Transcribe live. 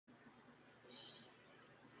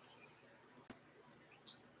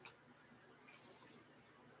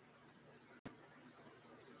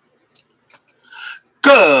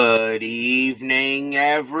Good evening,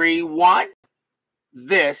 everyone.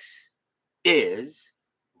 This is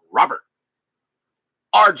Robert.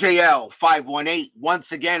 RJL 518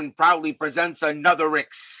 once again proudly presents another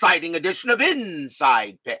exciting edition of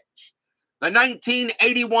Inside Pitch. The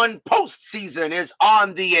 1981 postseason is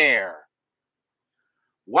on the air.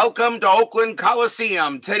 Welcome to Oakland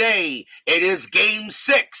Coliseum. Today, it is Game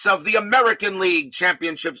 6 of the American League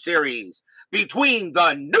Championship Series between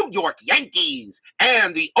the New York Yankees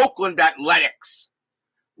and the Oakland Athletics.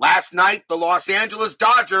 Last night, the Los Angeles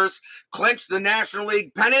Dodgers clinched the National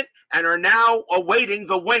League pennant and are now awaiting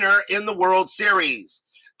the winner in the World Series.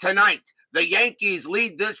 Tonight, the Yankees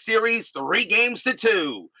lead this series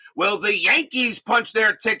 3-2. Will the Yankees punch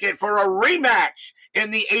their ticket for a rematch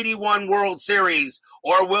in the 81 World Series,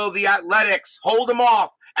 or will the Athletics hold them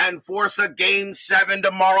off and force a Game 7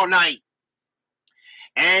 tomorrow night?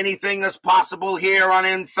 Anything is possible here on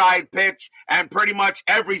Inside Pitch, and pretty much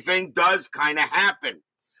everything does kind of happen.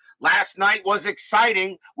 Last night was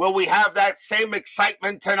exciting. Will we have that same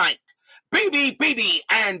excitement tonight? BB,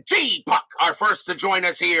 and G-Puck are first to join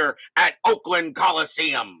us here at Oakland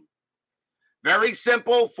Coliseum. Very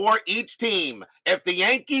simple for each team. If the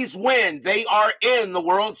Yankees win, they are in the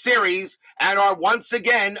World Series and are once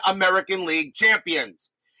again American League champions.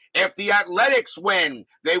 If the Athletics win,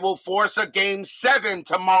 they will force a Game 7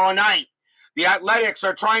 tomorrow night. The Athletics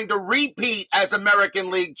are trying to repeat as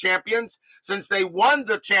American League champions since they won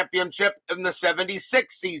the championship in the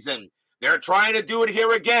 76 season. They're trying to do it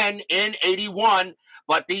here again in 81,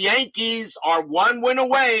 but the Yankees are one win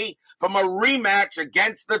away from a rematch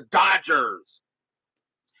against the Dodgers.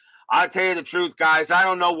 I'll tell you the truth, guys. I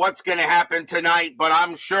don't know what's going to happen tonight, but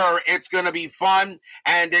I'm sure it's going to be fun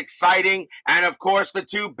and exciting. And, of course, the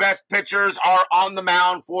two best pitchers are on the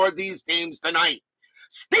mound for these teams tonight.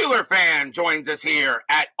 Steeler fan joins us here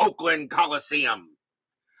at Oakland Coliseum.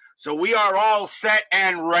 So we are all set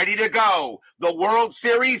and ready to go. The World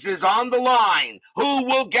Series is on the line. Who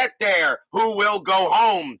will get there? Who will go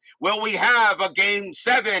home? Will we have a Game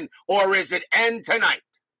 7 or is it end tonight?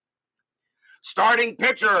 Starting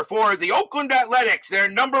pitcher for the Oakland Athletics, their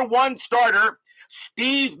number one starter,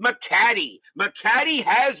 Steve McCatty. McCatty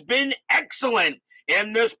has been excellent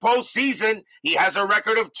in this postseason. He has a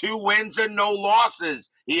record of 2 wins and no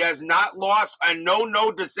losses. He has not lost and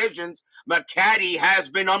no decisions. McCatty has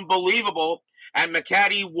been unbelievable, and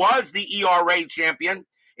McCatty was the ERA champion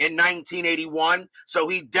in 1981, so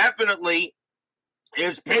he definitely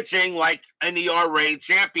is pitching like an ERA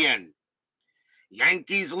champion.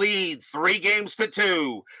 Yankees lead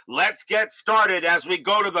 3-2. Let's get started as we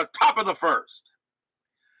go to the top of the first.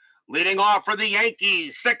 Leading off for the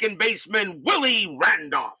Yankees, second baseman Willie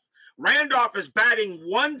Randolph. Randolph is batting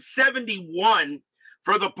 171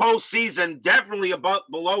 for the postseason, definitely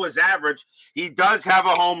below his average. He does have a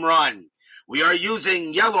home run. We are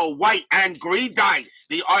using yellow, white, and green dice.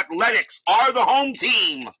 The Athletics are the home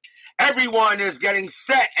team. Everyone is getting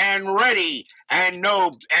set and ready. And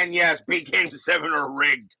yes, big Game 7 are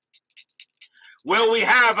rigged. Will we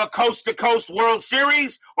have a coast-to-coast World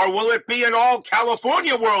Series, or will it be an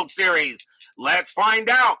all-California World Series? Let's find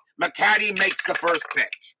out. McCatty makes the first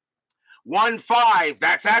pitch. 1-5,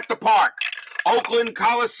 that's at the park. Oakland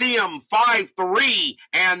Coliseum, 5-3,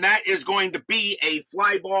 and that is going to be a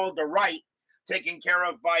fly ball to right, taken care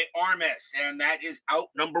of by Armas, and that is out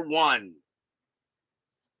number 1.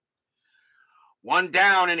 1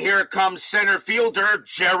 down, and here comes center fielder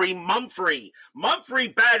Jerry Mumphrey.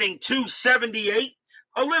 Mumphrey batting 278,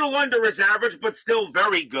 a little under his average, but still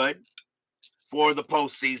very good for the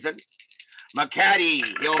postseason. McCatty,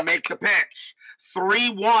 he'll make the pitch.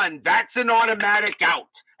 3-1, that's an automatic out,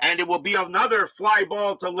 and it will be another fly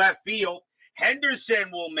ball to left field. Henderson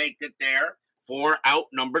will make it there for out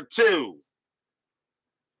number 2.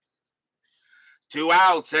 2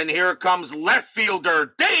 outs, and here comes left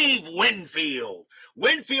fielder Dave Winfield.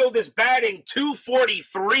 Winfield is batting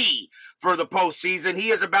 243 for the postseason. He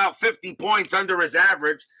is about 50 points under his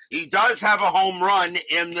average. He does have a home run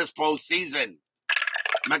in this postseason.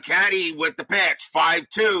 McCatty with the pitch,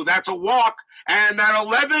 5-2. That's a walk, and that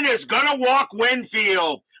 11 is going to walk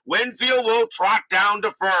Winfield. Winfield will trot down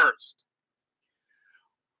to first.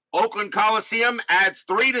 Oakland Coliseum adds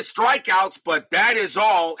 3 to strikeouts, but that is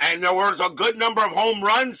all, and there was a good number of home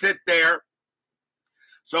runs hit there.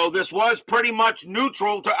 So this was pretty much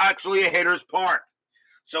neutral to actually a hitter's park.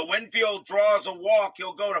 So Winfield draws a walk.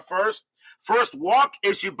 He'll go to first. First walk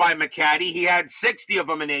issued by McCatty. He had 60 of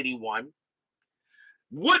them in 81.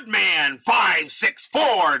 Woodman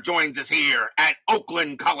 564 joins us here at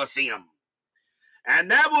Oakland Coliseum.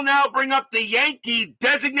 And that will now bring up the Yankee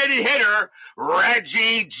designated hitter,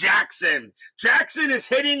 Reggie Jackson. Jackson is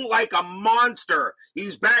hitting like a monster.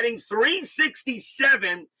 He's batting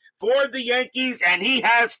 .367 for the Yankees, and he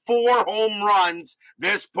has 4 home runs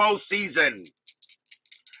this postseason.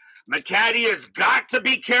 McCatty has got to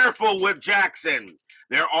be careful with Jackson.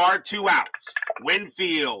 There are 2 outs.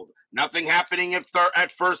 Winfield, nothing happening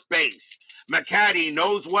at first base. McCatty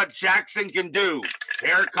knows what Jackson can do.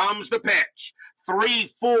 Here comes the pitch.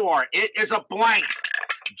 3-4. It is a blank.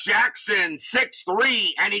 Jackson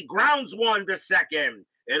 6-3, and he grounds one to second.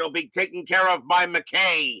 It'll be taken care of by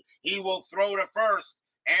McKay. He will throw to first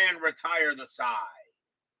and retire the side.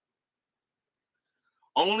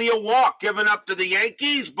 Only a walk given up to the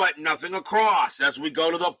Yankees, but nothing across as we go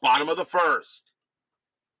to the bottom of the first.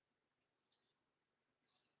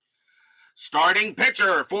 Starting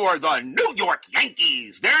pitcher for the New York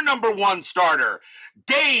Yankees, their number 1 starter,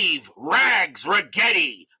 Dave Rags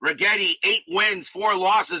Righetti. Righetti, 8 wins, 4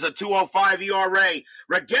 losses, a 2.05 ERA.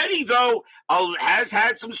 Righetti, though, has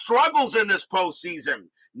had some struggles in this postseason.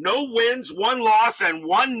 No wins, 1 loss, and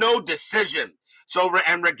 1 no decision.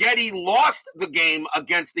 And Righetti lost the game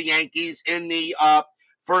against the Yankees in the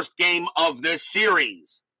first game of this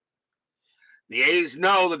series. The A's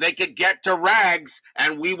know that they could get to Rags,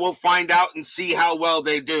 and we will find out and see how well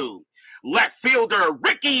they do. Left fielder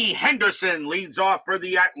Ricky Henderson leads off for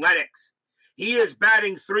the Athletics. He is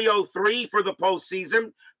batting .303 for the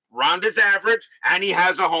postseason, round his average, and he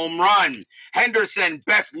has a home run. Henderson,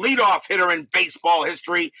 best leadoff hitter in baseball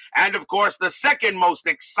history, and of course the second most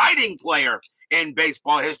exciting player in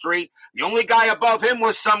baseball history. The only guy above him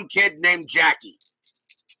was some kid named Jackie.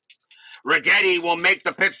 Righetti will make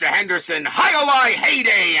the pitch to Henderson. Highlight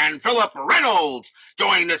Heyday and Philip Reynolds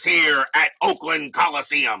join us here at Oakland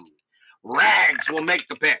Coliseum. Rags will make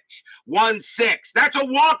the pitch. 1-6. That's a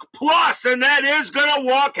walk plus, and that is going to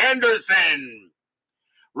walk Henderson.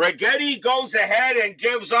 Righetti goes ahead and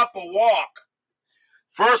gives up a walk.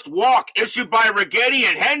 First walk issued by Righetti,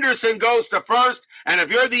 and Henderson goes to first. And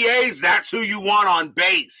if you're the A's, that's who you want on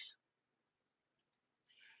base.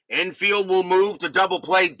 Infield will move to double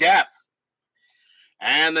play depth.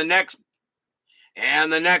 And the next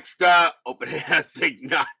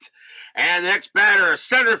batter,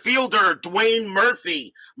 center fielder Dwayne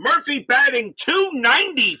Murphy. Murphy batting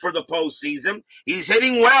 .290 for the postseason. He's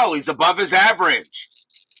hitting well. He's above his average.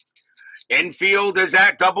 Infield is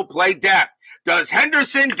at double play depth. Does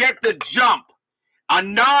Henderson get the jump? A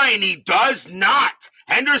 9, he does not.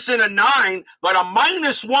 Henderson a 9, but a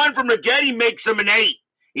 -1 from Righetti makes him an 8.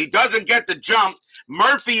 He doesn't get the jump.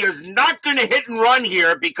 Murphy is not going to hit and run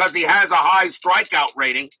here because he has a high strikeout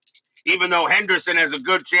rating, even though Henderson has a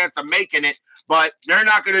good chance of making it, but they're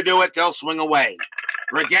not going to do it. They'll swing away.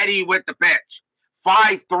 Righetti with the pitch.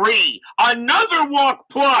 5-3. Another walk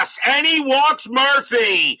plus, and he walks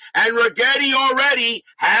Murphy. And Righetti already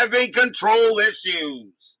having control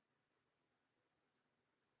issues.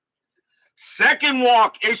 Second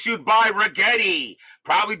walk issued by Righetti.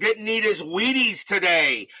 Probably didn't need his Wheaties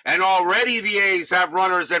today. And already the A's have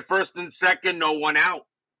runners at first and second, no one out.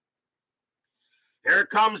 Here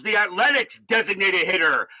comes the Athletics designated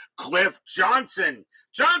hitter, Cliff Johnson.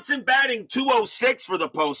 Johnson batting .206 for the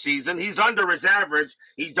postseason. He's under his average.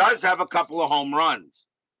 He does have a couple of home runs.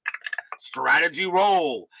 Strategy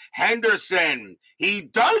roll. Henderson. He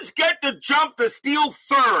does get the jump to steal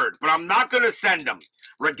third, but I'm not going to send him.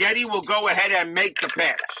 Righetti will go ahead and make the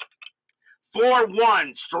pitch.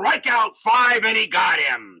 4-1. Strikeout 5, and he got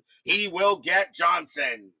him. He will get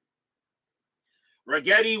Johnson.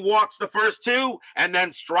 Righetti walks the first 2 and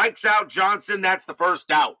then strikes out Johnson. That's the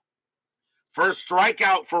first out. First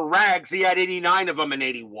strikeout for Rags. He had 89 of them in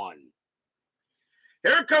 81.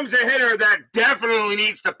 Here comes a hitter that definitely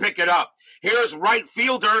needs to pick it up. Here's right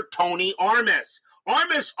fielder Tony Armas.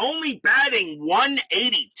 Armas only batting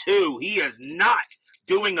 .182. He is not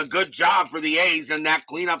doing a good job for the A's in that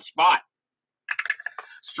cleanup spot.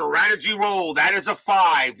 Strategy roll. That is a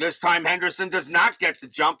 5. This time Henderson does not get the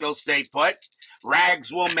jump. He'll stay put.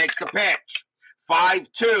 Rags will make the pitch.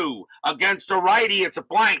 5-2. Against a righty, it's a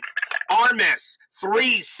blank. Armas,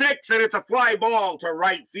 3-6, and it's a fly ball to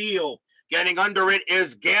right field. Getting under it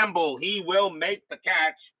is Gamble. He will make the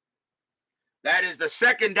catch. That is the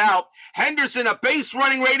second out. Henderson, a base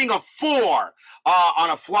running rating of 4 on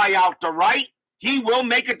a fly out to right. He will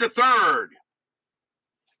make it to third.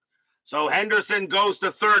 So Henderson goes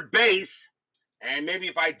to third base. And maybe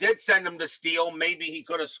if I did send him to steal, maybe he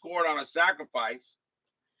could have scored on a sacrifice.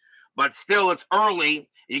 But still, it's early.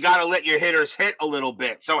 You got to let your hitters hit a little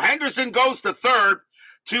bit. So Henderson goes to third,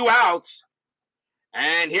 2 outs.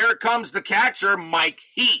 And here comes the catcher, Mike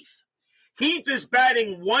Heath. Heath is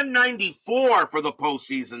batting 194 for the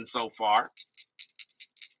postseason so far.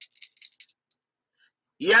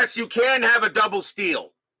 Yes, you can have a double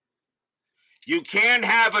steal. You can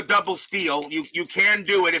have a double steal. You can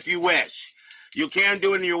do it if you wish. You can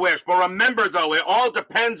do it if you wish. But remember, though, it all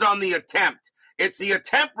depends on the attempt. It's the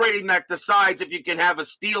attempt rating that decides if you can have a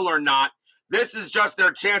steal or not. This is just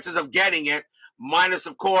their chances of getting it, minus,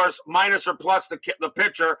 of course, minus or plus the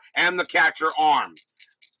pitcher and the catcher arm.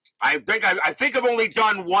 I think I've only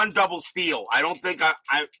done one double steal. I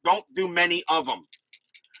don't do many of them.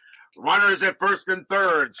 Runners at first and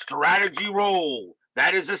third. Strategy roll.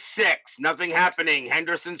 That is a 6. Nothing happening.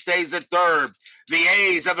 Henderson stays at third. The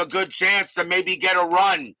A's have a good chance to maybe get a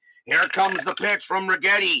run. Here comes the pitch from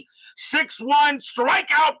Righetti. 6-1,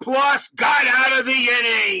 strikeout plus, got out of the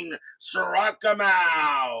inning. Struck him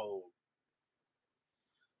out.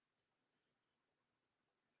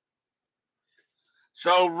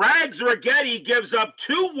 So Rags Righetti gives up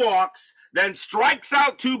 2 walks, then strikes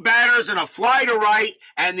out 2 batters and a fly to right,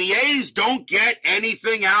 and the A's don't get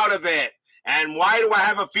anything out of it. And why do I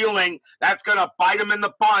have a feeling that's going to bite them in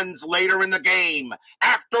the buns later in the game?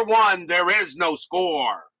 After 1, there is no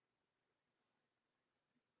score.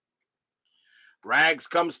 Rags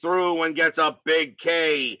comes through and gets a big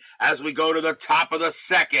K as we go to the top of the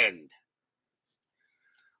second.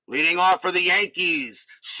 Leading off for the Yankees,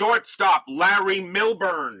 shortstop Larry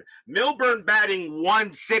Milburn. Milburn batting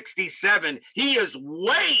 167. He is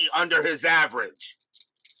way under his average.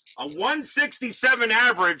 A 167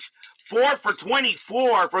 average, 4 for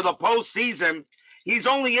 24 for the postseason. He's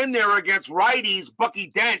only in there against righties. Bucky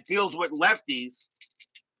Dent deals with lefties.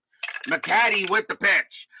 McCatty with the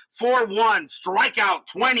pitch. 4-1, strikeout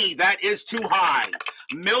 20. That is too high.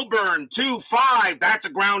 Milburn 2-5. That's a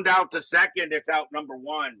ground out to second. It's out number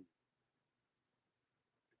 1.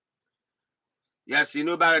 Yes, you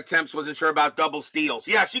knew about attempts, wasn't sure about double steals.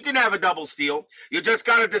 Yes, you can have a double steal. You just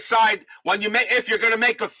got to decide if you're going to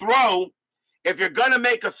make a throw. If you're going to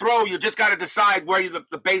make a throw, you just got to decide where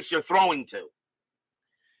the base you're throwing to.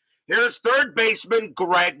 Here's third baseman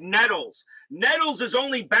Greg Nettles. Nettles is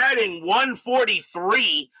only batting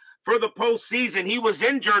 143 for the postseason. He was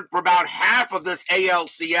injured for about half of this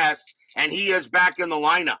ALCS, and he is back in the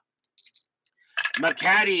lineup.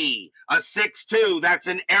 McCatty, a 6-2. That's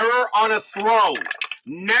an error on a throw.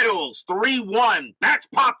 Nettles, 3-1. That's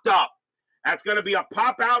popped up. That's going to be a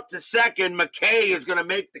pop out to second. McKay is going to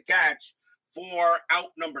make the catch for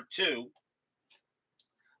out number 2.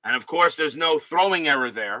 And, of course, there's no throwing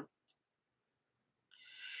error there.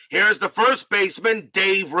 Here's the first baseman,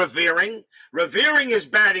 Dave Revering. Revering is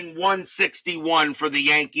batting 161 for the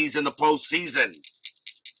Yankees in the postseason.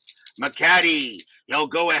 McCatty, he'll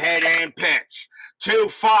go ahead and pitch.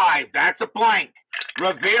 2-5, that's a blank.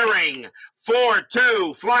 Revering,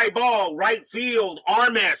 4-2, fly ball, right field.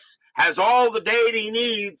 Armas has all the data he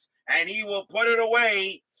needs, and he will put it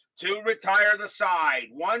away to retire the side.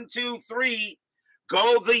 1, 2, 3.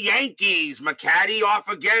 Go the Yankees. McCatty off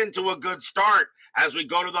again to a good start as we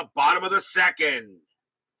go to the bottom of the second.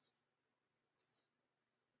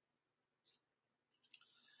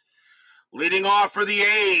 Leading off for the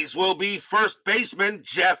A's will be first baseman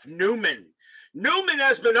Jeff Newman. Newman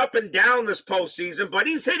has been up and down this postseason, but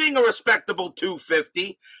he's hitting a respectable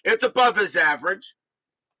 250. It's above his average.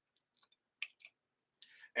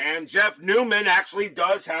 And Jeff Newman actually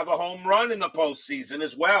does have a home run in the postseason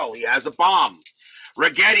as well. He has a bomb.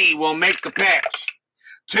 Righetti will make the pitch.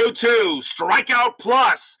 2-2, strikeout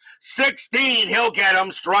plus. 16, he'll get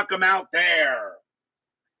him. Struck him out there.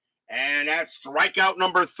 And that's strikeout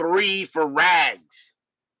number 3 for Rags.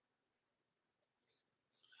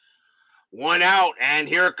 1 out, and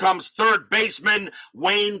here comes third baseman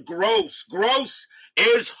Wayne Gross. Gross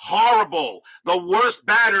is horrible. The worst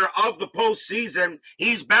batter of the postseason.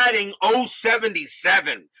 He's batting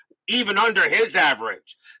 .077, even under his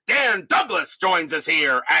average. Dan Douglas joins us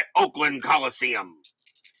here at Oakland Coliseum.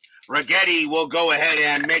 Righetti will go ahead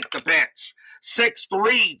and make the pitch.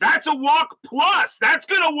 6-3, that's a walk plus. That's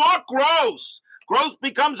going to walk Gross. Gross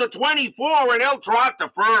becomes a 24, and he'll trot to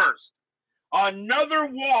first. Another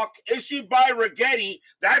walk issued by Righetti.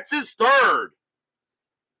 That's his third.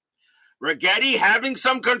 Righetti having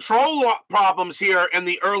some control problems here in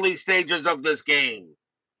the early stages of this game.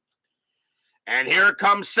 And here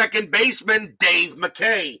comes second baseman Dave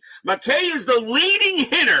McKay. McKay is the leading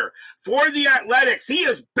hitter for the Athletics. He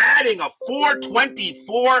is batting a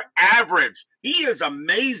 .424 average. He is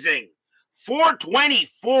amazing.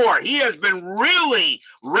 .424. He has been really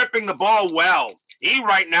ripping the ball well. He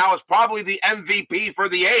right now is probably the MVP for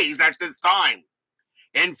the A's at this time.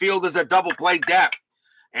 Infield is a double play depth.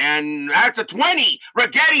 And that's a 20.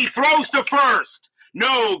 Righetti throws to first.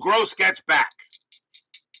 No, Gross gets back.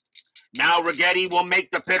 Now Righetti will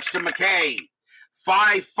make the pitch to McKay.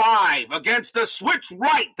 5-5 against the switch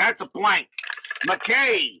right. That's a blank.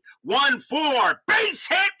 McKay, 1-4. Base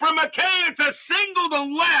hit for McKay. It's a single to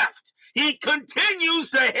left. He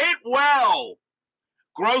continues to hit well.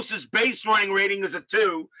 Gross's base running rating is a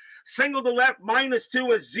 2. Single to left,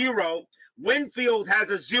 -2 is 0. Winfield has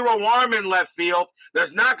a 0 arm in left field.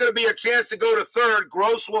 There's not going to be a chance to go to third.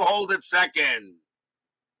 Gross will hold at second.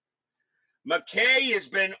 McKay has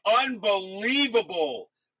been unbelievable.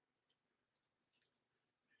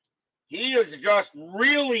 He is just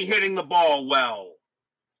really hitting the ball well.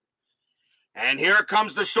 And here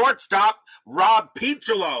comes the shortstop, Rob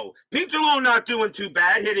Piccolo. Piccolo not doing too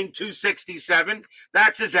bad, hitting .267.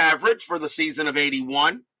 That's his average for the season of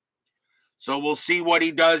 81. So we'll see what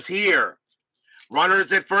he does here.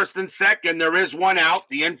 Runners at first and second. There is one out.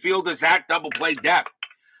 The infield is at double play depth.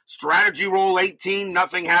 Strategy roll 18.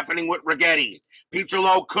 Nothing happening with Righetti.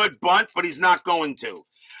 Piccolo could bunt, but he's not going to.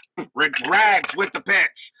 Rags with the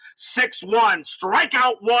pitch. 6-1.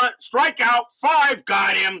 Strikeout 5.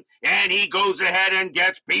 Got him. And he goes ahead and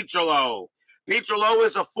gets Piccolo. Piccolo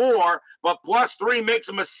is a 4, but +3 makes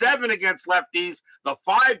him a 7 against lefties. The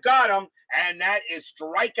 5 got him, and that is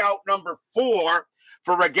strikeout number 4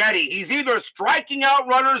 for Righetti. He's either striking out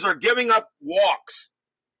runners or giving up walks.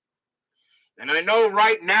 And I know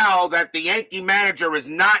right now that the Yankee manager is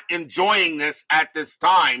not enjoying this at this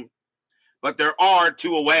time, but there are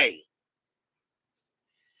 2 away.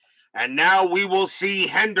 And now we will see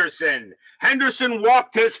Henderson. Henderson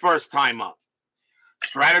walked his first time up.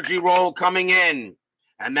 Strategy roll coming in,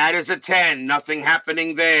 and that is a 10. Nothing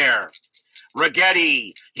happening there.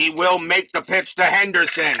 Righetti, he will make the pitch to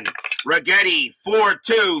Henderson. Righetti,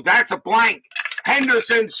 4-2. That's a blank.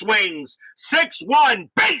 Henderson swings. 6-1.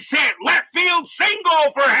 Base hit. Left field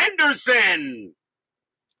single for Henderson.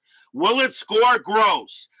 Will it score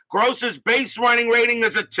Gross? Gross's base running rating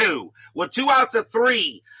is a 2. With 2 outs, a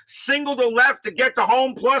 3. Single to left to get to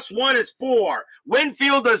home, +1 is 4.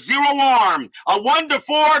 Winfield a 0 arm. A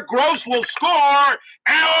 1-4. Gross will score.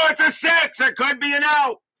 Oh, it's a 6. There could be an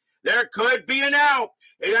out. There could be an out.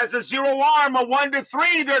 It has a 0 arm. A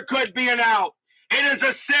 1-3. There could be an out. It is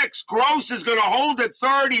a 6. Gross is going to hold at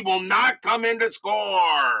third. He will not come in to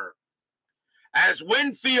score. As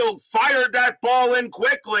Winfield fired that ball in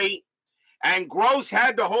quickly, and Gross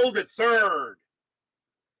had to hold at third,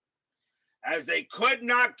 as they could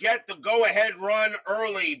not get the go-ahead run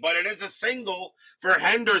early, but it is a single for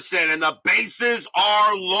Henderson, and the bases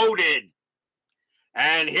are loaded.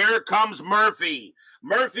 And here comes Murphy.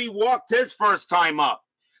 Murphy walked his first time up.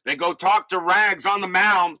 They go talk to Rags on the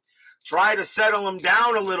mound, try to settle him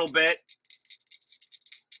down a little bit.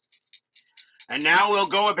 And now we'll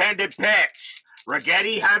go ahead and pitch.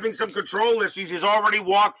 Righetti having some control issues. He's already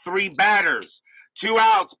walked 3 batters. 2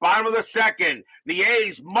 outs, bottom of the second. The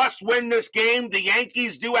A's must win this game. The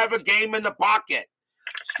Yankees do have a game in the pocket.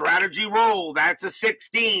 Strategy roll, that's a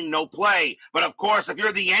 16, no play. But of course, if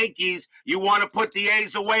you're the Yankees, you want to put the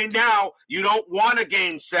A's away now. You don't want a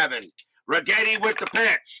game 7. Righetti with the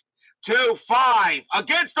pitch. 2-5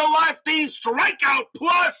 against the lefty. Strikeout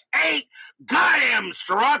 +8. Got him.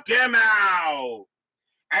 Struck him out.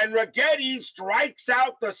 And Righetti strikes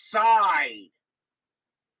out the side.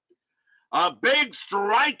 A big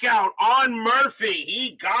strikeout on Murphy.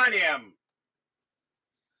 He got him.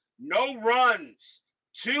 No runs.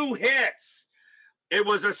 2 hits. It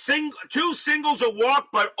was a 2 singles, a walk,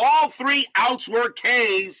 but all 3 outs were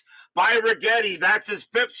Ks by Righetti. That's his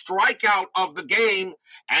 5th strikeout of the game,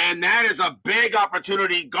 and that is a big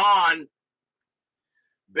opportunity gone.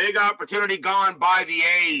 Big opportunity gone by the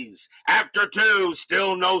A's. After 2,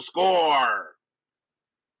 still no score.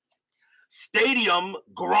 Stadium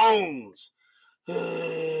groans.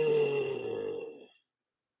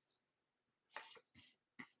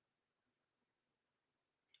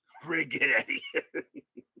 Righetti.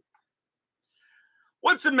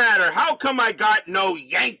 What's the matter? How come I got no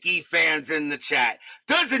Yankee fans in the chat?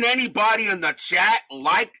 Doesn't anybody in the chat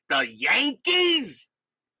like the Yankees?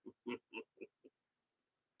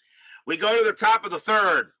 We go to the top of the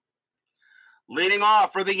third. Leading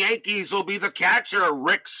off for the Yankees will be the catcher,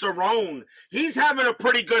 Rick Cerone. He's having a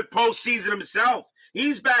pretty good postseason himself.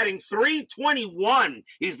 He's batting .321.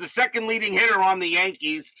 He's the second leading hitter on the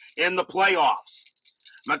Yankees in the playoffs.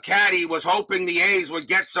 McCatty was hoping the A's would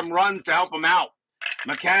get some runs to help him out.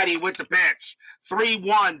 McCatty with the pitch.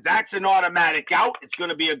 3-1. That's an automatic out. It's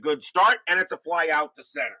going to be a good start, and it's a fly out to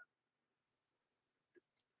center.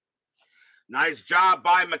 Nice job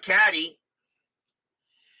by McCatty.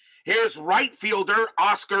 Here's right fielder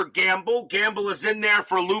Oscar Gamble. Gamble is in there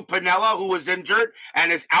for Lou Piniella, who is injured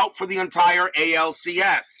and is out for the entire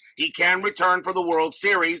ALCS. He can return for the World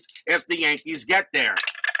Series if the Yankees get there.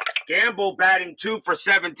 Gamble batting 2 for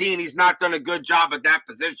 17. He's not done a good job at that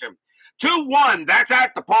position. 2-1, that's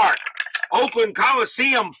at the park. Oakland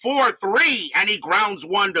Coliseum 4-3, and he grounds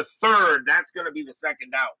one to third. That's going to be the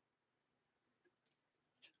second out.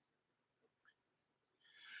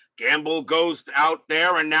 Gamble goes out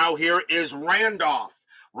there, and now here is Randolph.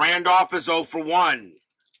 Randolph is 0 for 1.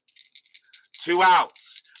 2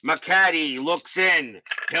 outs. McCatty looks in.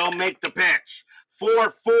 He'll make the pitch.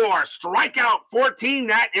 4-4. Strikeout 14.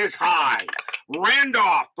 That is high.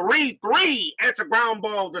 Randolph 3-3. It's a ground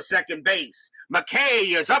ball to second base.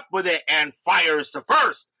 McKay is up with it and fires to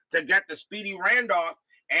first to get the speedy Randolph,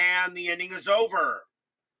 and the inning is over.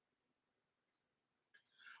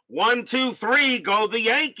 1-2-3, go the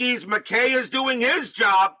Yankees. McKay is doing his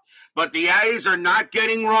job, but the A's are not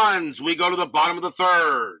getting runs. We go to the bottom of the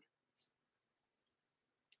third.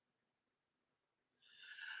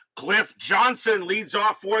 Cliff Johnson leads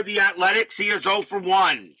off for the Athletics. He is 0 for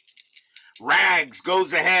 1. Rags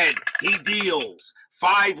goes ahead. He deals.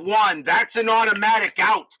 5-1. That's an automatic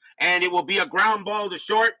out, and it will be a ground ball to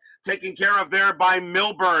short, taken care of there by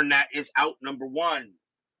Milburn. That is out number 1.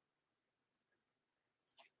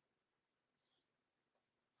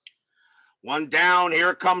 One down.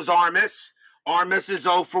 Here comes Armas. Armas is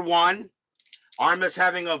 0 for 1. Armas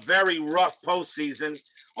having a very rough postseason,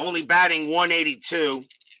 only batting 182.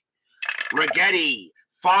 Righetti,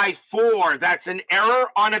 5-4. That's an error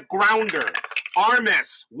on a grounder.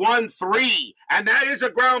 Armas, 1-3. And that is a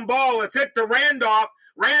ground ball. It's hit to Randolph.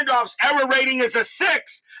 Randolph's error rating is a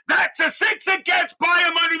 6. That's a 6. It gets by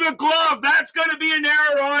him under the glove. That's going to be an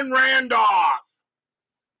error on Randolph.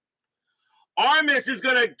 Armas is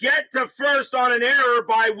going to get to first on an error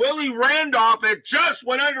by Willie Randolph. It just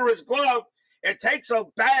went under his glove. It takes a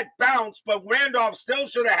bad bounce, but Randolph still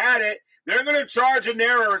should have had it. They're going to charge an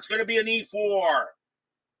error. It's going to be an E4.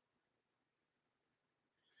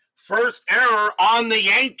 First error on the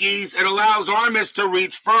Yankees. It allows Armas to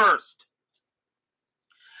reach first.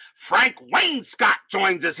 Frank Wainscott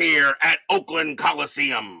joins us here at Oakland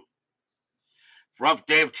Coliseum. Rough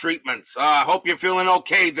day of treatments. Hope you're feeling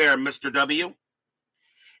okay there, Mr. W.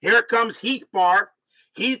 Here comes Heath Bar.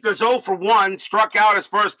 Heath is 0 for 1, struck out his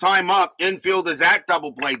first time up. Infield is at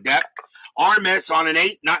double play depth. Armas on an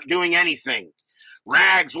 8, not doing anything.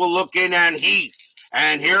 Rags will look in on Heath,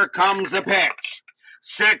 and here comes the pitch.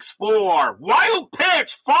 6-4. Wild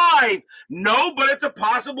pitch. 5. No, but it's a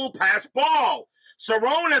possible pass ball.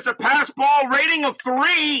 Cerrone has a pass ball rating of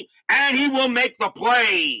 3, and he will make the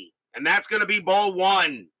play. And that's going to be ball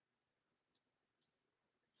 1.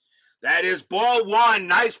 That is ball 1.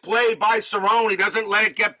 Nice play by Cerrone. He doesn't let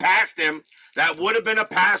it get past him. That would have been a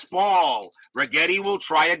pass ball. Righetti will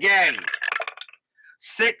try again.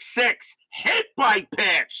 6-6. Hit by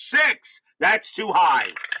pitch. 6. That's too high.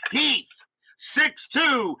 Heath.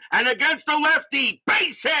 6-2. And against the lefty.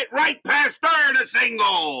 Base hit right past third. A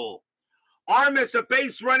single. Armas a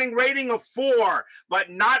base running rating of 4, but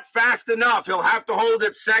not fast enough. He'll have to hold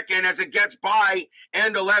at second as it gets by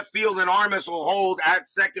into left field, and Armas will hold at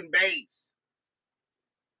second base.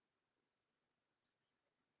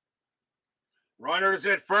 Runners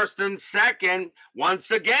at first and second.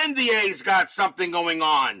 Once again, the A's got something going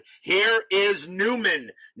on. Here is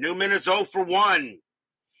Newman. Newman is 0 for 1.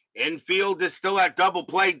 Infield is still at double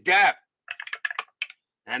play depth.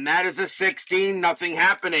 And that is a 16, nothing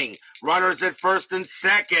happening. Runners at first and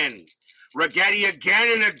second. Righetti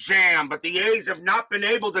again in a jam, but the A's have not been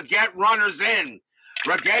able to get runners in.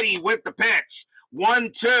 Righetti with the pitch.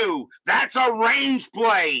 1-2. That's a range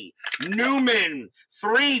play. Newman,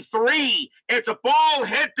 3-3. It's a ball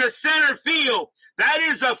hit to center field. That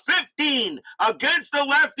is a 15. Against the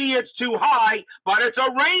lefty, it's too high, but it's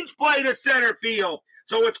a range play to center field.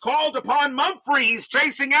 So it's called upon Mumphrey. He's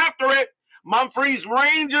chasing after it. Mumphrey's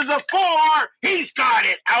range is a 4. He's got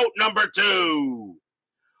it. Out number 2.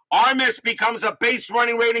 Armas becomes a base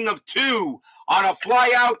running rating of 2 on a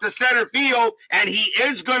fly out to center field, and he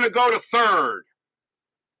is going to go to third.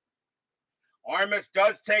 Armas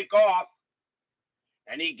does take off,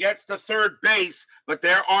 and he gets to third base, but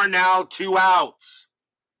there are now 2 outs.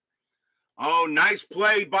 Oh, nice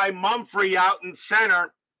play by Mumphrey out in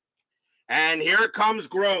center. And here comes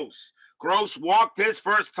Gross. Gross walked his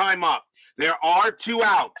first time up. There are 2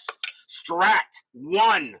 outs. Strat,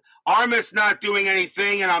 1. Armas not doing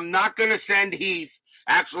anything, and I'm not going to send Heath.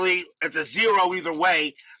 Actually, it's a 0 either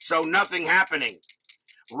way, so nothing happening.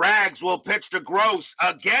 Rags will pitch to Gross.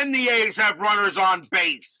 Again, the A's have runners on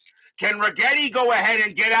base. Can Righetti go ahead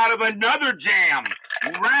and get out of another jam?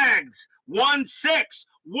 Rags, 1-6,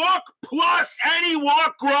 walk plus, and he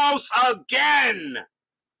walked Gross again.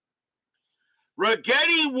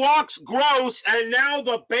 Righetti walks Gross, and now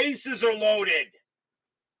the bases are loaded.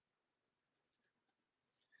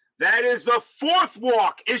 That is the fourth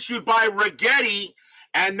walk issued by Righetti,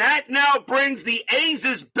 and that now brings the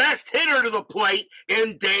A's best hitter to the plate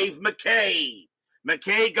in Dave McCay.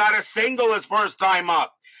 McCay got a single his first time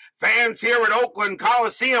up. Fans here at Oakland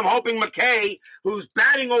Coliseum hoping McCay, who's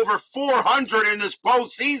batting over 400 in this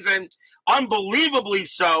postseason, unbelievably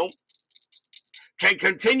so, can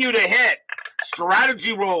continue to hit.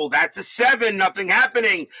 Strategy roll, that's a 7, nothing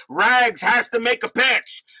happening. Rags has to make a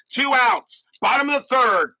pitch. 2 outs, bottom of the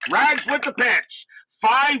third. Rags with the pitch.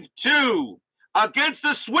 5-2. Against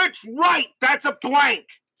the switch right, that's a blank.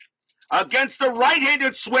 Against the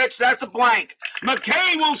right-handed switch, that's a blank.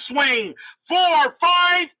 McCay will swing 4-5,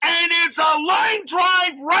 and it's a line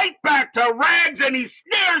drive right back to Rags, and he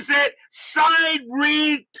snares it, side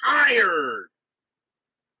retired.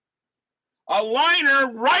 A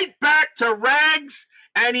liner right back to Rags,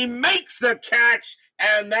 and he makes the catch,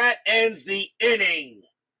 and that ends the inning.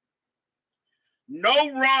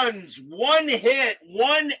 No runs, 1 hit,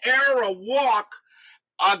 1 error, a walk.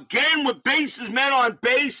 Again with bases men on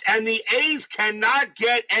base, and the A's cannot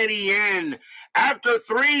get any in. After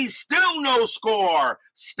 3, still no score.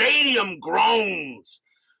 Stadium groans.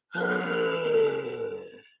 And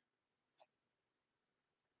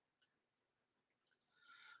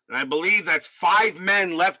I believe that's 5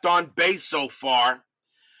 men left on base so far.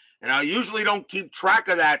 And I usually don't keep track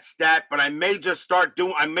of that stat, but I may do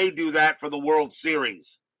that for the World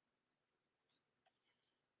Series.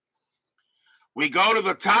 We go to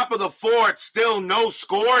the top of the 4th, still no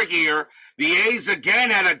score here. The A's again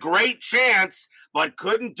had a great chance, but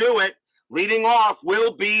couldn't do it. Leading off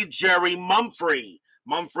will be Jerry Mumphrey.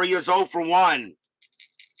 Mumphrey is 0 for 1.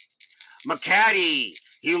 McCatty,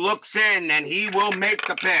 he looks in, and he will make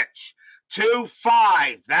the pitch.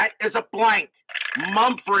 2-5, that is a blank.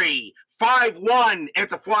 Mumphrey, 5-1,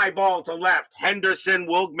 it's a fly ball to left. Henderson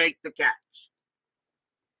will make the catch.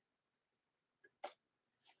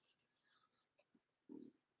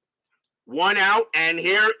 1 out, and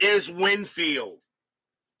here is Winfield.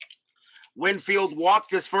 Winfield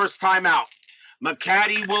walked his first time out.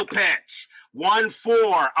 McCatty will pitch.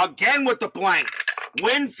 1-4, again with the blank.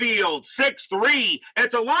 Winfield, 6-3.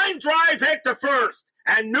 It's a line drive hit to first,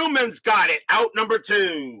 and Newman's got it, out number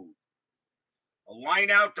 2. A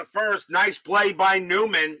line out to first, nice play by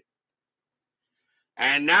Newman.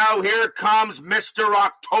 And now here comes Mr.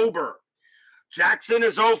 October. Jackson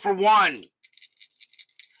is 0 for 1.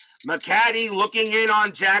 McCatty looking in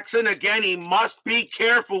on Jackson. Again, he must be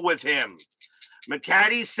careful with him.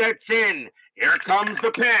 McCatty sets in. Here comes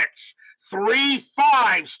the pitch. 3-5,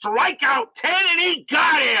 strikeout 10, and he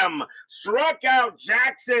got him. Struck out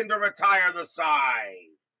Jackson to retire the side.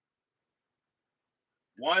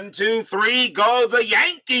 1, 2, 3, go the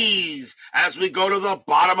Yankees as we go to the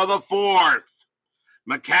bottom of the 4th.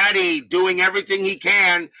 McCatty doing everything he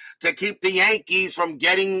can to keep the Yankees from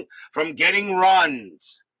getting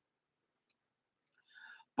runs.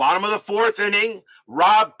 Bottom of the 4th inning,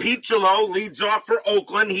 Rob Piccolo leads off for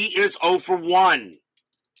Oakland. He is 0 for 1.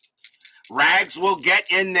 Rags will get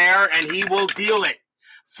in there, and he will deal it.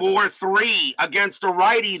 4-3 against a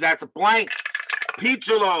righty. That's a blank.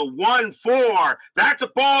 Piccolo, 1-4. That's a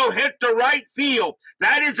ball hit to right field.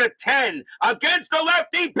 That is a 10. Against the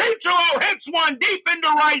lefty, Piccolo hits one deep into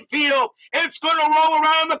right field. It's going to roll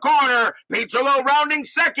around the corner. Piccolo rounding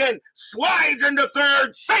second. Slides into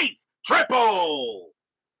third. Safe. Triple.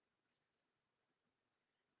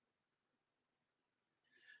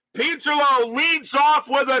 Piccolo leads off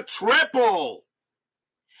with a triple.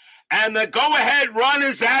 And the go-ahead run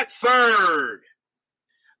is at third.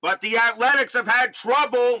 But the Athletics have had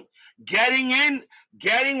trouble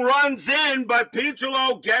getting runs in, but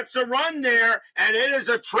Piccolo gets a run there, and it is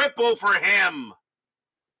a triple for him.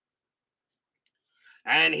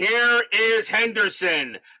 And here is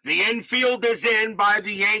Henderson. The infield is in by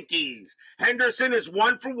the Yankees. Henderson is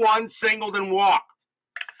 1 for 1, singled and walked.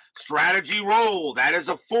 Strategy roll, that is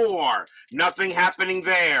a 4. Nothing happening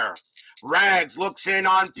there. Rags looks in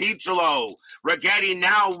on Piccolo. Righetti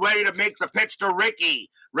now ready to make the pitch to Ricky.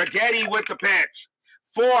 Righetti with the pitch.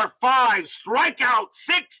 4-5, strikeout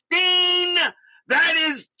 16. That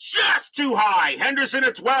is just too high. Henderson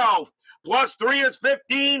at 12. Plus 3 is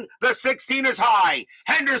 15. The 16 is high.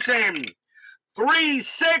 Henderson,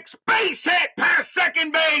 3-6, base hit past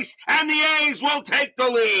second base, and the A's will take the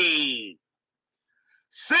lead.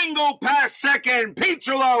 Single past second.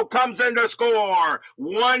 Piccolo comes in to score.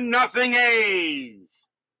 1-0 A's.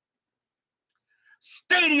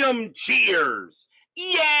 Stadium cheers.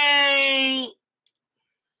 Yay!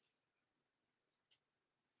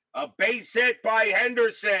 A base hit by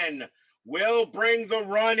Henderson will bring the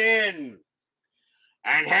run in.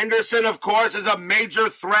 And Henderson, of course, is a major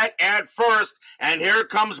threat at first. And here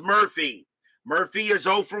comes Murphy. Murphy is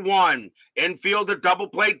 0 for 1. Infield a double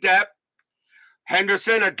play depth.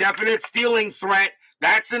 Henderson, a definite stealing threat.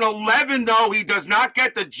 That's an 11, though. He does not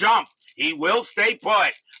get the jump. He will stay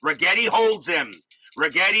put. Righetti holds him.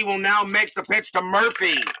 Righetti will now make the pitch to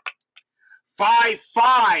Murphy.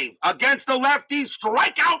 5-5 against the lefty.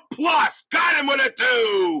 Strikeout plus. Got him with a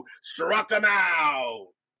 2. Struck him out.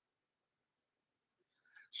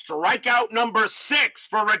 Strikeout number 6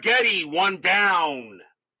 for Righetti. 1 down.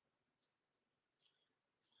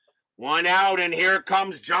 1 out, and here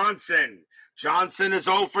comes Johnson. Johnson is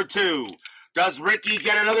 0 for 2. Does Ricky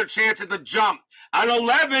get another chance at the jump? An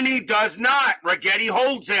 11, he does not. Righetti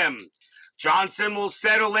holds him. Johnson will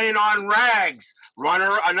settle in on Rags.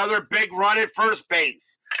 Runner, another big run at first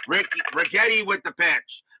base. Righetti with the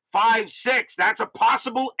pitch. 5-6, that's a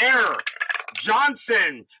possible error.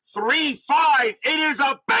 Johnson, 3-5. It is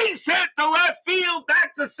a base hit to left field.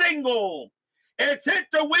 That's a single. It's hit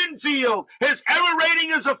to Winfield. His error rating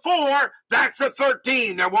is a 4. That's a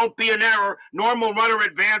 13. There won't be an error. Normal runner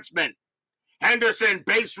advancement. Henderson,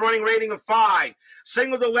 base running rating of 5.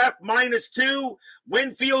 Single to left, -2.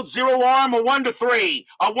 Winfield, 0 arm, a 1-3.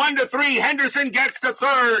 A 1-3. Henderson gets to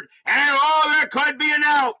third. And there could be an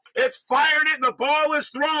out. It's fired it, and the ball is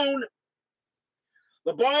thrown.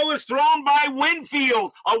 The ball is thrown by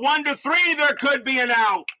Winfield. A 1-3. There could be an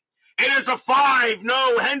out. It is a 5.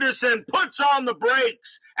 No, Henderson puts on the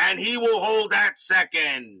brakes, and he will hold at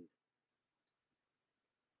second.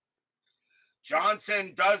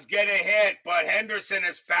 Johnson does get a hit, but Henderson,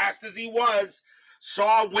 as fast as he was,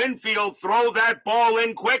 saw Winfield throw that ball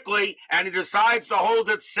in quickly, and he decides to hold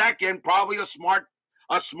it second. Probably a smart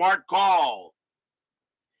call.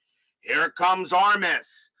 Here comes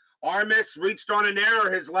Armas. Armas reached on an error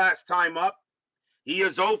his last time up. He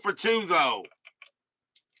is 0 for 2, though.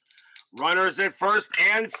 Runners at first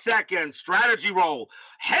and second. Strategy roll.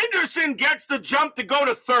 Henderson gets the jump to go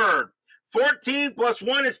to third. 14 plus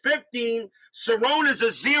 1 is 15. Cerrone is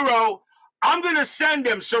a 0. I'm going to send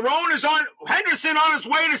him. Cerrone is on. Henderson on his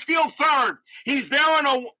way to steal third. He's there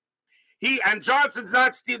on and Johnson's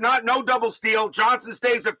not no double steal. Johnson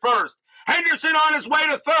stays at first. Henderson on his way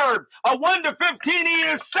to third. A 1-15. He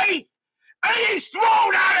is safe. And he's thrown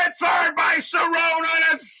out at third by Cerrone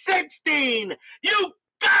on a 16. You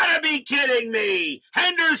gotta be kidding me.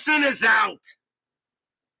 Henderson is out.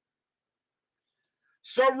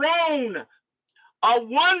 Cerrone, a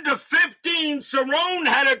 1-15. Cerrone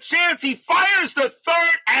had a chance. He fires the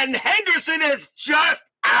third, and Henderson is just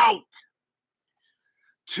out.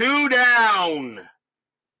 2 down.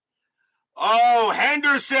 Oh,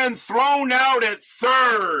 Henderson thrown out at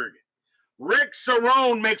third. Rick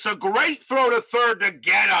Cerrone makes a great throw to third to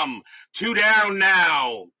get him. 2 down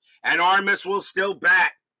now. And Armas will still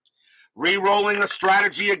bat. Re-rolling the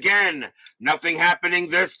strategy again. Nothing happening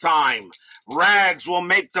this time. Rags will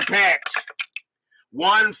make the pitch.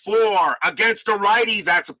 1-4 against a righty.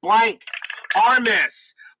 That's blank.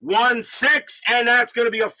 Armas, 1-6, and that's going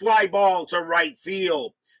to be a fly ball to right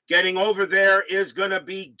field. Getting over there is going to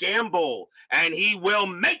be Gamble, and he will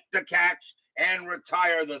make the catch and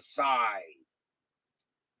retire the side.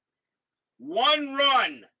 1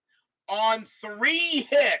 run on 3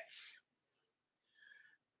 hits.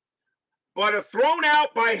 But a thrown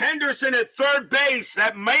out by Henderson at third base.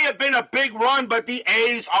 That may have been a big run, but the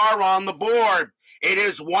A's are on the board. It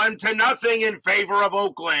is 1-0 in favor of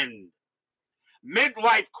Oakland.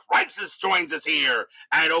 Midlife crisis joins us here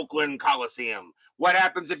at Oakland Coliseum. What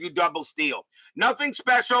happens if you double steal? Nothing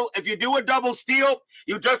special. If you do a double steal,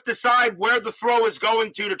 you just decide where the throw is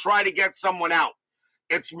going to try to get someone out.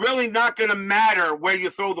 It's really not going to matter where you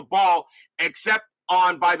throw the ball except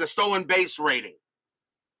by the stolen base rating.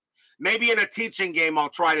 Maybe in a teaching game, I'll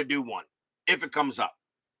try to do one if it comes up.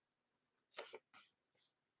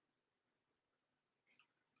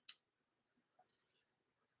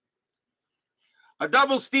 A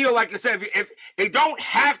double steal, like I said, if you don't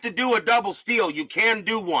have to do a double steal, you can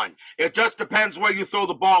do one. It just depends where you throw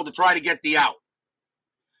the ball to try to get the out.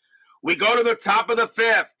 We go to the top of the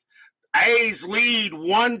 5th. A's lead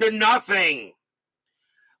 1-0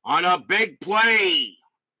 on a big play.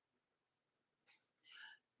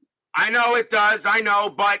 I know it does. I know,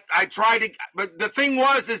 but but the thing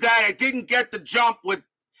is that I didn't get the jump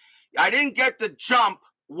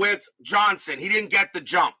with Johnson. He didn't get the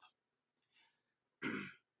jump.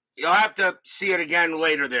 You'll have to see it again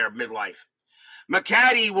later there, midlife.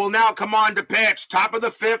 McCatty will now come on to pitch. Top of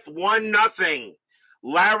the fifth, 1-0.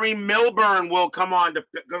 Larry Milburn will come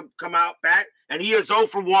out bat, and he is 0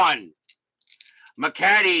 for 1.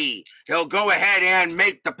 McCatty, he'll go ahead and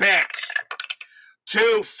make the pitch.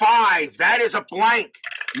 2-5. That is a blank.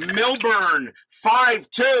 Milburn,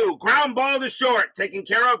 5-2. Ground ball to short, taken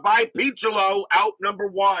care of by Piccolo, out number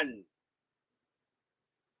 1.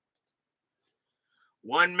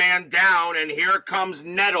 One man down, and here comes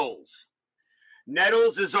Nettles.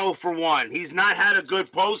 Nettles is 0 for 1. He's not had a good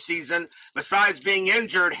postseason, besides being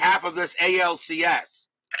injured half of this ALCS.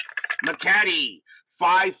 McCatty,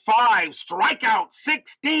 5-5, strikeout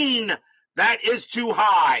 16. That is too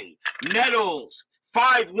high. Nettles,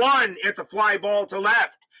 5-1. It's a fly ball to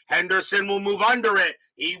left. Henderson will move under it.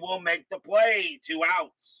 He will make the play. 2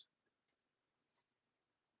 outs.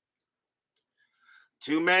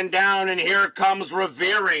 2 men down, and here comes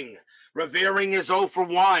Revering. Revering is 0 for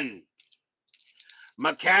 1.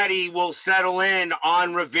 McCatty will settle in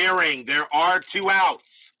on Revering. There are 2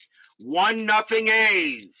 outs. 1-0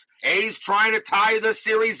 A's. A's trying to tie the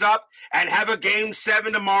series up and have a game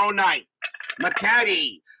 7 tomorrow night.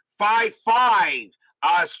 McCatty, 5-5.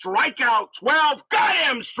 Strikeout 12. Got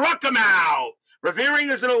him. Struck him out. Revering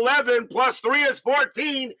is an 11. Plus 3 is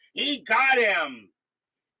 14. He got him.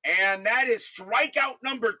 And that is strikeout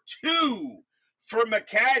number 2 for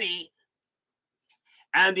McCatty.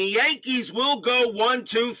 And the Yankees will go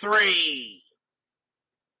 1-2-3.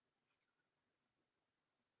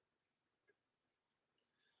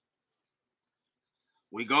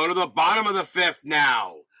 We go to the bottom of the fifth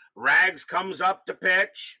now. Rags comes up to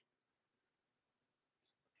pitch.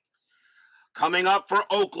 Coming up for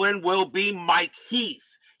Oakland will be Mike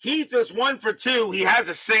Heath. Heath is 1 for 2. He has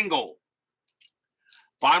a single.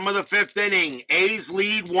 Bottom of the fifth inning, A's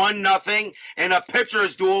lead 1-0 in a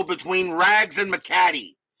pitcher's duel between Rags and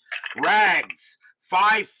McCatty. Rags,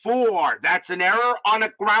 5-4. That's an error on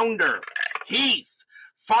a grounder. Heath,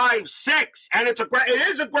 5-6, and it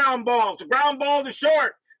is a ground ball. It's a ground ball to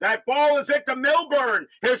short. That ball is hit to Milburn.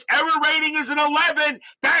 His error rating is an 11.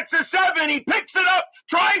 That's a 7. He picks it up,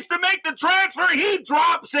 tries to make the transfer. He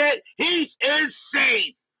drops it. Heath is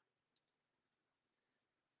safe.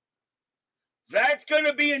 That's going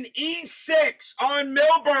to be an E6 on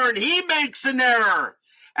Milburn. He makes an error.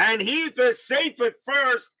 And Heath is safe at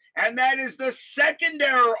first. And that is the second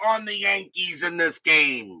error on the Yankees in this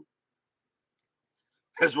game.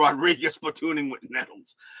 Is Rodriguez platooning with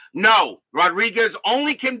Nettles? No. Rodriguez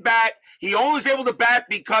only can bat. He only was able to bat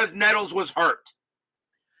because Nettles was hurt.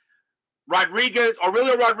 Rodriguez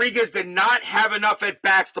did not have enough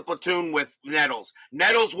at-bats to platoon with Nettles.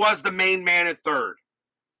 Nettles was the main man at third.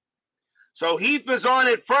 So Heath is on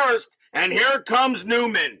at first, and here comes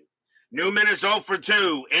Newman. Newman is 0 for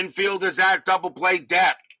 2. Infield is at double play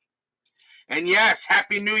depth. And yes,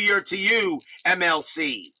 Happy New Year to you,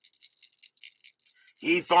 MLC.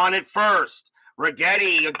 Heath on at first.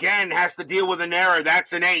 Righetti again has to deal with an error.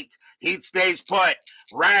 That's an 8. Heath stays put.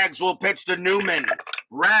 Rags will pitch to Newman.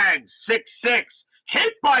 Rags, 6-6.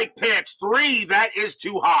 Hit by pitch, 3. That is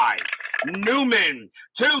too high. Newman,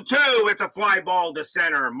 2-2. It's a fly ball to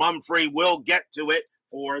center. Mumphrey will get to it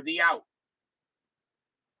for the out.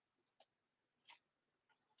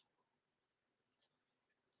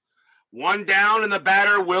 One down, and the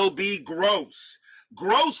batter will be Gross.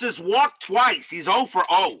 Gross has walked twice. He's 0 for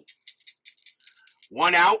 0.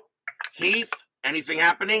 1 out. Heath, anything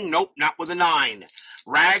happening? Nope, not with a 9.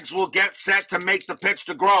 Rags will get set to make the pitch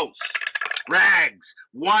to Gross. Rags,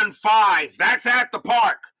 1-5. That's at the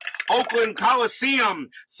park. Oakland Coliseum,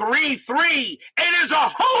 3-3. It is a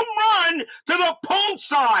home run to the pull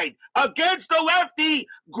side against the lefty.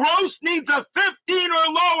 Gross needs a 15 or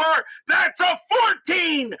lower. That's a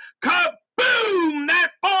 14. Kaboom!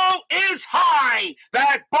 That ball is high.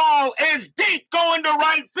 That ball is deep, going to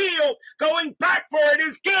right field. Going back for it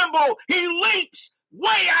is Gamble. He leaps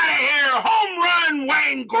way out of here. Home run,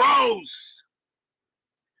 Wayne Gross.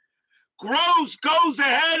 Gross goes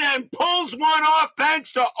ahead and pulls one off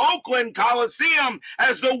thanks to Oakland Coliseum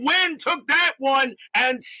as the wind took that one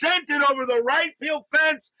and sent it over the right field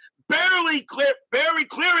fence, barely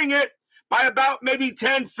clearing it by about maybe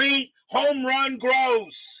 10 feet. Home run,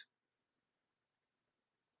 Gross.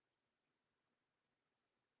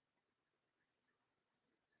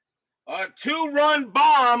 A 2-run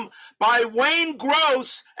bomb by Wayne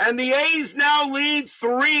Gross, and the A's now lead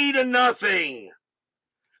 3-0.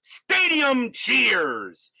 Stadium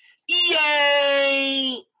cheers.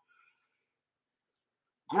 Yay!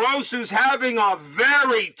 Gross, who's having a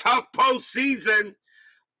very tough postseason,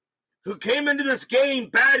 who came into this game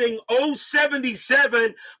batting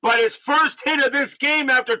 .077, but his first hit of this game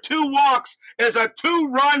after 2 walks is a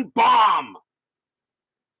 2-run bomb.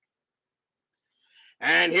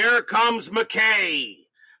 And here comes McCatty.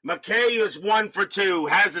 McCatty is 1 for 2,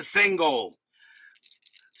 has a single.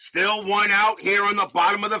 Still 1 out here in the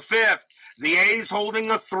bottom of the 5th. The A's holding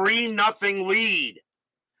a 3-0 lead.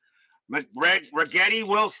 Righetti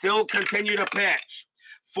will still continue to pitch.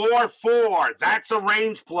 4-4, that's a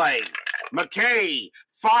range play. McCatty,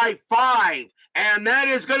 5-5, and that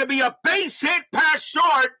is going to be a base hit past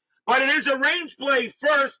short, but it is a range play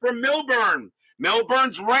first from Milburn.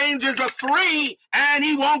 Milburn's range is a 3, and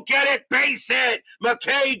he won't get it. Base hit.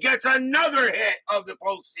 McCatty gets another hit of the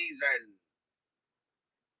postseason.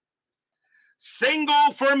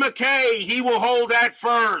 Single for McCatty. He will hold at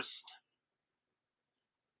first.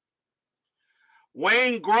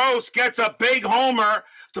 Wayne Gross gets a big homer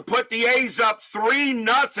to put the A's up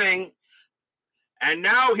 3-0. And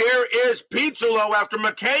now here is Piccolo after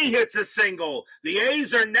McCatty hits a single. The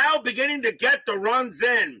A's are now beginning to get the runs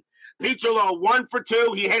in. Piccolo 1 for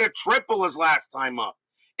 2. He hit a triple his last time up.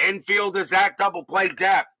 Infield is at double play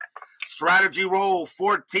depth. Strategy roll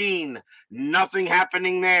 14. Nothing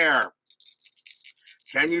happening there.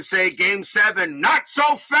 Can you say game 7? Not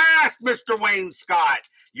so fast, Mr. Wayne Scott.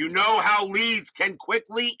 You know how leads can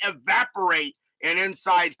quickly evaporate an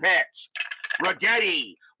inside pitch.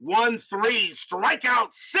 Righetti, 1-3,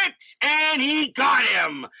 strikeout 6, and he got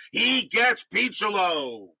him. He gets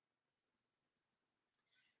Piccolo.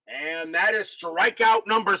 And that is strikeout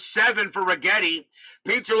number 7 for Righetti.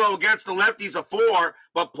 Piccolo against the lefties a 4,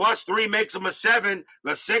 but +3 makes him a 7.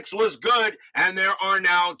 The 6 was good, and there are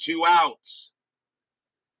now 2 outs.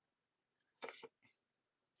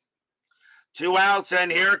 2 outs,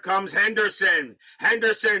 and here comes Henderson.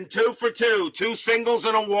 Henderson, 2 for 2, 2 singles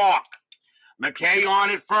and a walk. McCatty on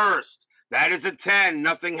at first. That is a 10,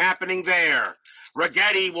 nothing happening there.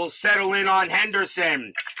 Righetti will settle in on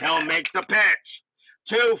Henderson. He'll make the pitch.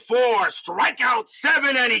 2-4, strikeout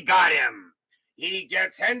 7, and he got him. He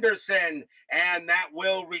gets Henderson, and that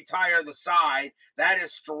will retire the side. That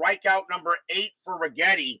is strikeout number 8 for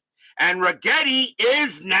Righetti. And Righetti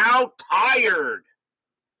is now tired.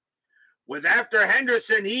 With after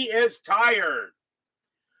Henderson, he is tired.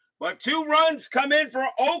 But 2 runs come in for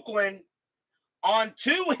Oakland on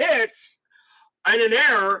 2 hits and an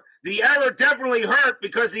error. The error definitely hurt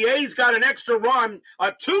because the A's got an extra run.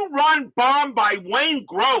 A 2-run bomb by Wayne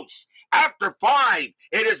Gross. After 5,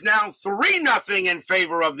 it is now 3-0 in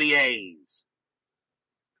favor of the A's.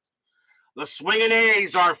 The swinging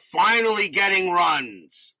A's are finally getting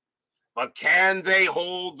runs. But can they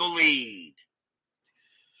hold the lead?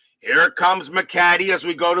 Here comes McCatty as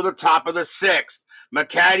we go to the top of the 6th.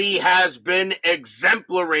 McCatty has been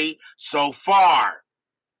exemplary so far.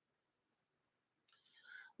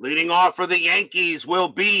 Leading off for the Yankees will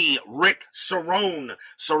be Rick Cerone.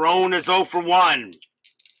 Cerone is 0 for 1.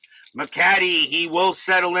 McCatty, he will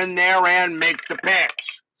settle in there and make the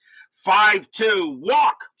pitch. 5-2,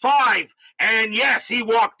 walk, 5, and yes, he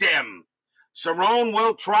walked him. Cerone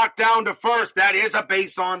will trot down to first. That is a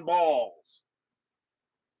base on balls.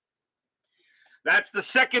 That's the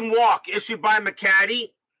second walk issued by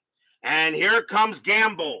McCatty. And here comes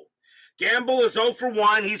Gamble. Gamble is 0 for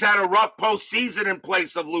 1. He's had a rough postseason in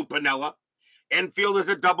place of Lou Piniella. Infield is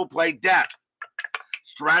a double play depth.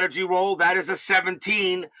 Strategy roll, that is a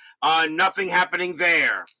 17. Nothing happening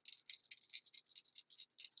there.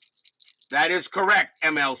 That is correct,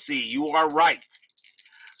 MLC. You are right.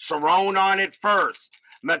 Cerone on it first.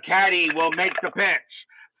 McCatty will make the pitch.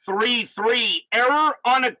 3-3, error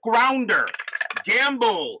on a grounder.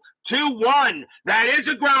 Gamble, 2-1. That is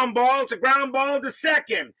a ground ball. It's a ground ball to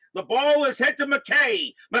second. The ball is hit to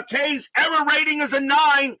McCatty. McCatty's error rating is a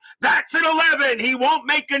 9. That's an 11. He won't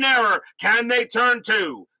make an error. Can they turn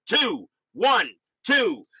 2? 2, 1,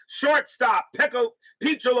 2. Shortstop,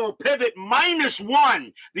 Piccolo pivot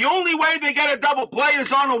 -1. The only way they get a double play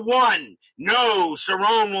is on a 1. No,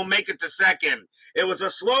 Cerone will make it to second. It was a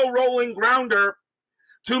slow rolling grounder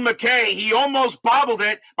to McCatty. He almost bobbled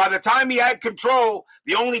it. By the time he had control,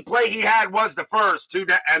 the only play he had was the first,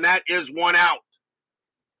 and that is 1 out.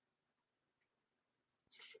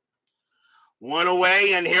 1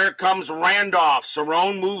 away, and here comes Randolph.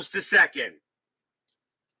 Cerone moves to second.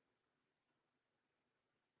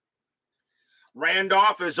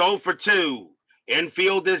 Randolph is 0 for 2.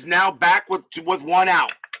 Infield is now back with 1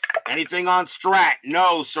 out. Anything on Strat?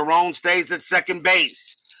 No. Cerone stays at second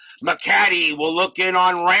base. McCatty will look in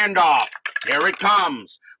on Randolph. Here it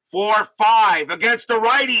comes. 4-5 against the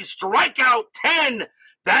righty. Strikeout 10.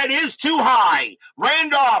 That is too high.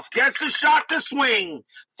 Randolph gets a shot to swing.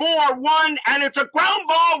 4-1, and it's a ground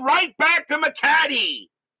ball right back to McCatty.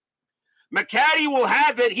 McCatty will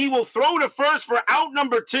have it. He will throw to first for out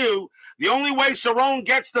number 2. The only way Cerrone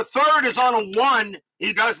gets to third is on a 1.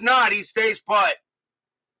 He does not. He stays put.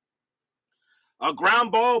 A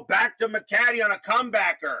ground ball back to McCatty on a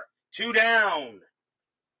comebacker. 2 down.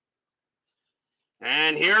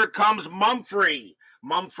 And here comes Mumphrey.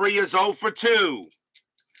 Mumphrey is 0 for 2.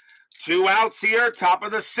 2 outs here, top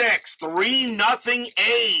of the 6th. 3-0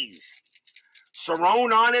 A's.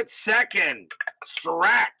 Cerrone on it second.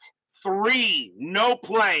 Strat. 3, no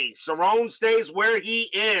play. Cerrone stays where he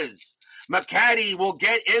is. McCatty will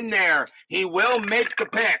get in there. He will make the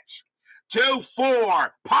pitch. 2-4,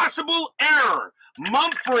 possible error.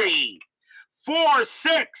 Mumphrey,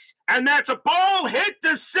 4-6, and that's a ball hit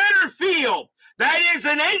to center field. That is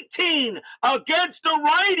an 18 against the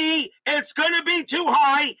righty. It's going to be too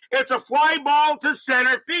high. It's a fly ball to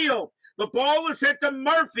center field. The ball is hit to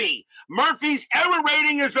Murphy. Murphy's error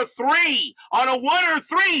rating is a 3. On a 1 or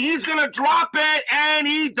 3, he's going to drop it, and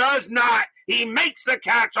he does not. He makes the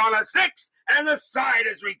catch on a 6, and the side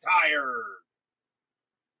is retired.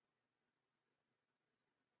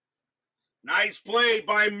 Nice play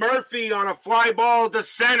by Murphy on a fly ball to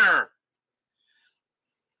center.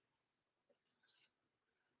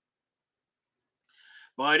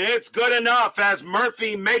 But it's good enough as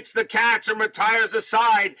Murphy makes the catch and retires the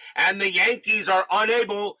side, and the Yankees are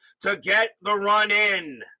unable to get the run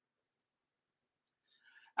in.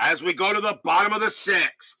 As we go to the bottom of the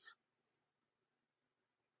 6th.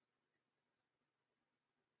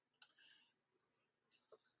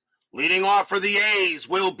 Leading off for the A's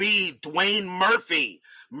will be Dwayne Murphy.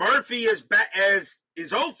 Murphy is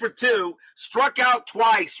 0 for 2, struck out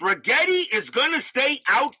twice. Righetti is going to stay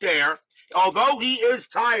out there. Although he is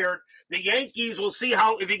tired, the Yankees will see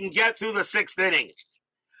if he can get through the 6th inning.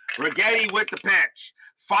 Righetti with the pitch.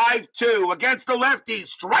 5-2 against the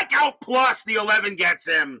lefties. Strikeout plus the 11 gets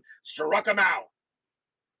him. Struck him out.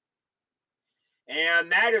 And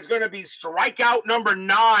that is going to be strikeout number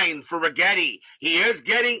 9 for Righetti. He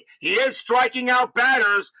is striking out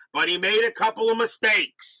batters, but he made a couple of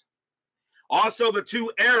mistakes. Also, the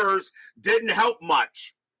 2 errors didn't help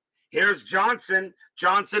much. Here's Johnson.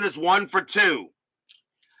 Johnson is 1 for 2.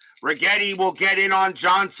 Righetti will get in on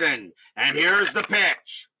Johnson. And here's the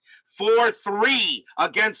pitch. 4-3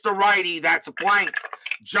 against the righty. That's a blank.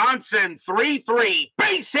 Johnson, 3-3.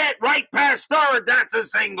 Base hit right past third. That's a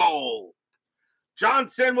single.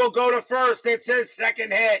 Johnson will go to first. It's his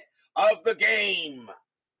second hit of the game.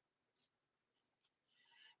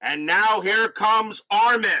 And now here comes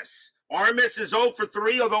Armas. Armas is 0 for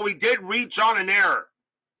 3, although he did reach on an error.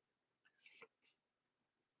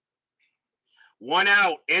 1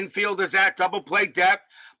 out. Infield is at double play depth.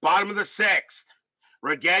 Bottom of the 6th.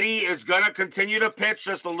 Righetti is going to continue to pitch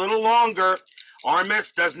just a little longer.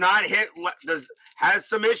 Armas does not has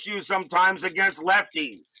some issues sometimes against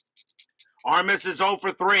lefties. Armas is 0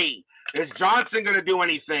 for 3. Is Johnson going to do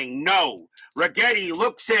anything? No. Righetti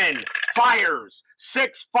looks in, fires,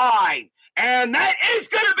 6-5. And that is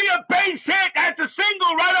going to be a base hit. That's a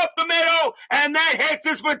single right up the middle. And that hits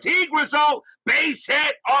his fatigue result. Base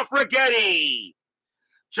hit off Righetti.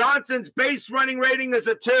 Johnson's base running rating is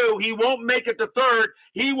a 2. He won't make it to third.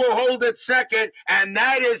 He will hold it second. And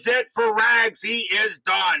that is it for Rags. He is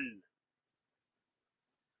done.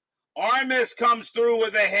 Armas comes through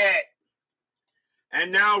with a hit.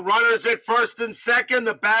 And now runners at first and second.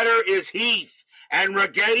 The batter is Heath. And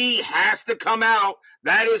Righetti has to come out.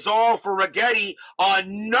 That is all for Righetti.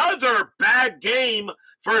 Another bad game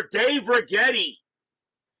for Dave Righetti.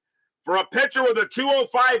 For a pitcher with a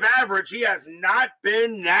 205 average, he has not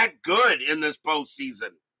been that good in this postseason.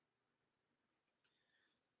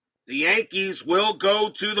 The Yankees will go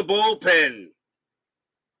to the bullpen.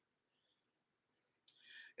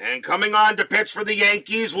 And coming on to pitch for the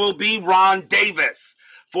Yankees will be Ron Davis.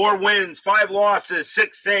 4 wins, 5 losses,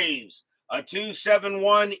 6 saves. A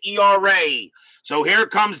 2.71 ERA. So here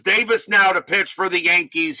comes Davis now to pitch for the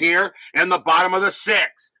Yankees here in the bottom of the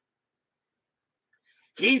 6th.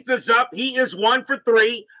 Heath is up. He is 1 for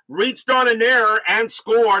 3. Reached on an error and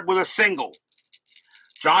scored with a single.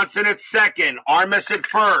 Johnson at second. Armas at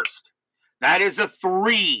first. That is a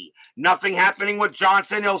 3. Nothing happening with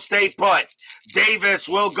Johnson. He'll stay put. Davis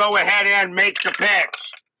will go ahead and make the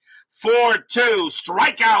pitch. 4-2.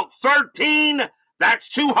 Strikeout 13. That's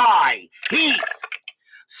too high. Heath,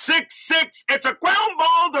 6-6. It's a ground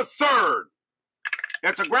ball to third.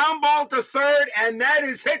 It's a ground ball to third, and that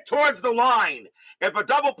is hit towards the line. If a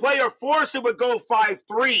double play or force, it would go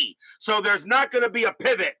 5-3. So there's not going to be a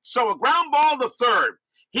pivot. So a ground ball to third.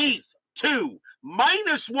 Heath, 2.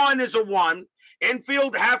 -1 is a 1.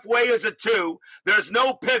 Infield halfway is a 2. There's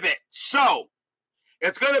no pivot. So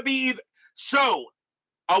it's going to be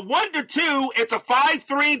a 1 to 2, it's a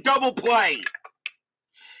 5-3 double play.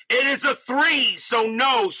 It is a 3, so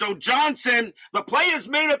no. So Johnson, the play is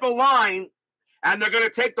made at the line, and they're going to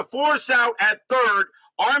take the force out at third.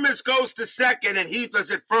 Armas goes to second, and Heath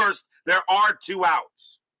is at first. There are 2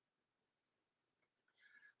 outs.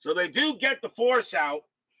 So they do get the force out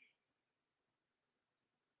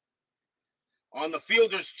on the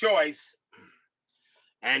fielder's choice.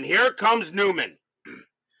 And here comes Newman.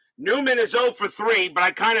 Newman is 0 for 3, but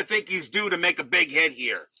I kind of think he's due to make a big hit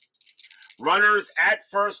here. Runners at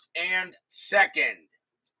first and second.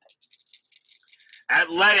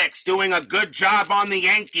 Athletics doing a good job on the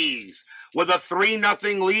Yankees with a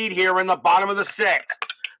 3-0 lead here in the bottom of the 6th.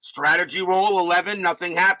 Strategy roll 11,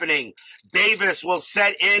 nothing happening. Davis will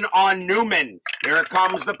set in on Newman. Here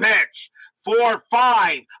comes the pitch.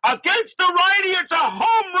 4-5. Against the righty, it's a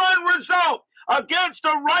home run result. Against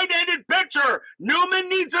a right-handed pitcher, Newman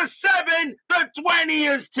needs a 7. The 20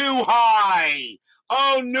 is too high.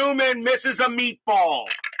 Oh, Newman misses a meatball.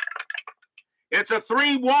 It's a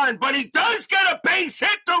 3-1, but he does get a base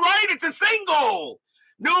hit to right. It's a single.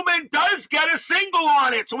 Newman does get a single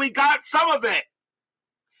on it, so he got some of it.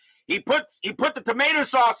 He put the tomato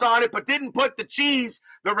sauce on it, but didn't put the cheese,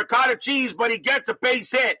 the ricotta cheese, but he gets a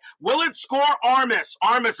base hit. Will it score Armas?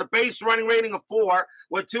 Armas, a base running rating of 4.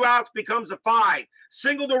 With 2 outs, becomes a 5.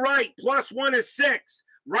 Single to right, +1 is 6.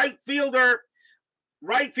 Right fielder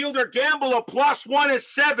Gamble, a +1 is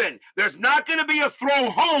 7. There's not going to be a throw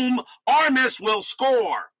home. Armas will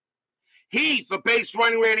score. Heath, a base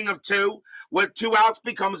running rating of 2. With 2 outs,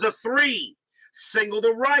 becomes a 3. Single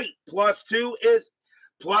to right, +2 is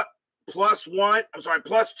 +2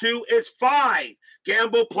 is 5.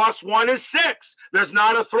 Gamble +1 is 6. There's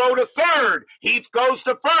not a throw to third. Heath goes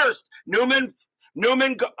to first.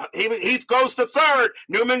 Heath goes to third.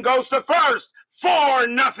 Newman goes to first.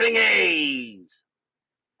 4-0 A's.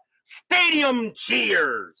 Stadium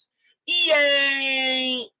cheers.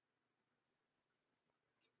 Yay!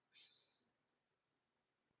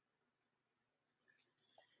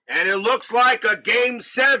 And it looks like a Game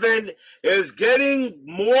 7 is getting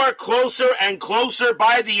more closer and closer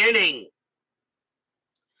by the inning.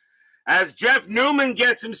 As Jeff Newman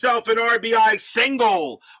gets himself an RBI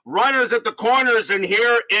single. Runners at the corners, and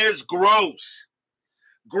here is Gross.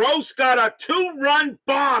 Gross got a 2-run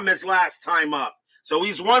bomb his last time up. So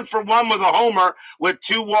he's 1 for 1 with a homer with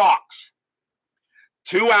 2 walks.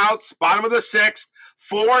 2 outs, bottom of the 6th,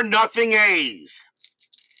 4-0 A's.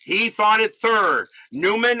 Heath on at third.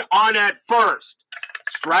 Newman on at first.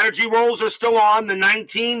 Strategy rolls are still on. The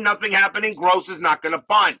 19, nothing happening. Gross is not going to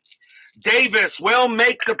bunt. Davis will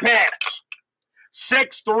make the pitch.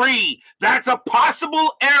 6-3. That's a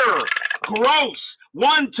possible error. Gross.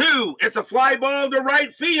 1-2. It's a fly ball to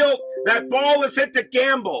right field. That ball is hit to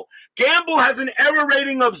Gamble. Gamble has an error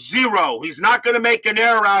rating of 0. He's not going to make an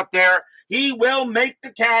error out there. He will make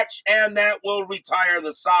the catch, and that will retire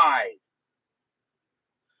the side.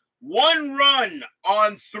 1 run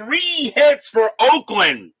on 3 hits for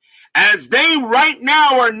Oakland, as they right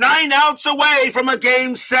now are 9 outs away from a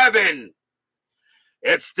Game 7.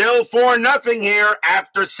 It's still 4-0 here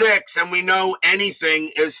after 6, and we know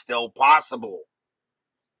anything is still possible.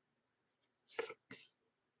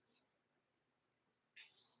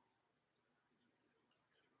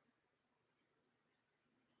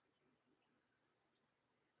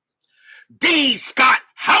 D. Scott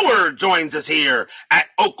Howard joins us here at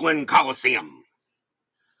Oakland Coliseum.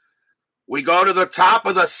 We go to the top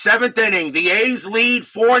of the 7th inning. The A's lead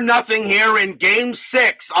 4-0 here in Game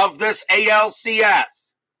 6 of this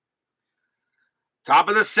ALCS. Top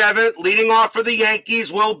of the 7th, leading off for the Yankees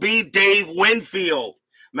will be Dave Winfield.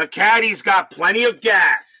 McCatty's got plenty of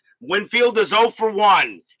gas. Winfield is 0 for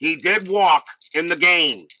 1. He did walk in the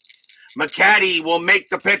game. McCatty will make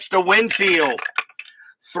the pitch to Winfield.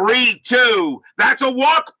 3-2. That's a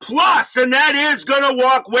walk plus, and that is going to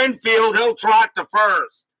walk Winfield. He'll trot to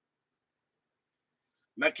first.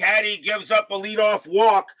 McCatty gives up a leadoff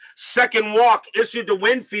walk. Second walk issued to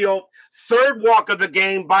Winfield. Third walk of the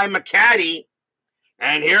game by McCatty.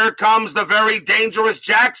 And here comes the very dangerous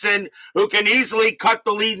Jackson, who can easily cut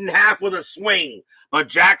the lead in half with a swing. But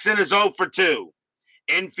Jackson is 0 for 2.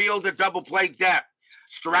 Infield a double play depth.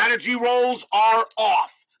 Strategy rolls are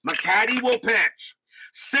off. McCatty will pitch.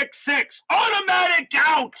 6-6, automatic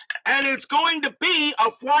out, and it's going to be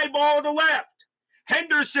a fly ball to left.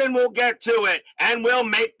 Henderson will get to it and will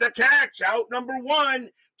make the catch. Out number 1.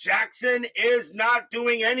 Jackson is not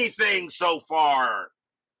doing anything so far.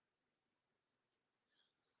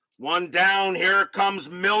 One down. Here comes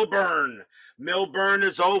Milburn. Milburn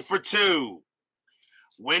is 0 for 2.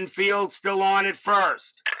 Winfield still on at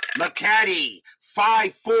first. McCatty,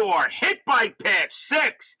 5-4. Hit by pitch,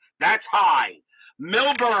 6. That's high.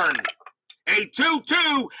 Milburn, a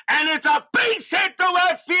 2-2, and it's a base hit to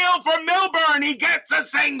left field for Milburn. He gets a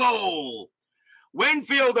single.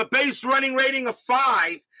 Winfield, a base running rating of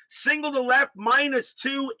 5. Single to left,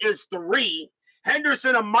 -2 is 3.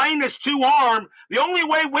 Henderson, a -2 arm. The only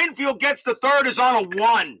way Winfield gets to third is on a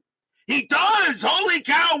 1. He does! Holy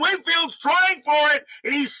cow, Winfield's trying for it,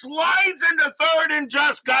 and he slides into third and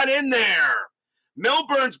just got in there.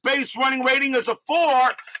 Milburn's base running rating is a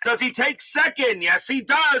 4. Does he take second? Yes, he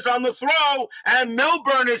does on the throw, and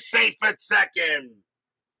Milburn is safe at second.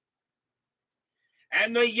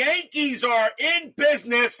 And the Yankees are in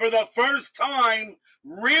business for the first time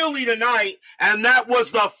really tonight, and that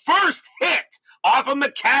was the first hit off of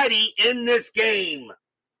McCatty in this game.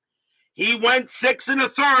 He went 6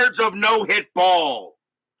 1/3 of no-hit ball.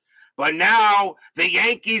 But now the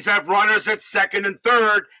Yankees have runners at second and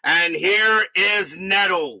third, and here is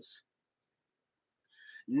Nettles.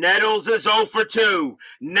 Nettles is 0 for 2.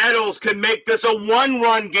 Nettles can make this a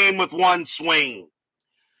 1-run game with one swing.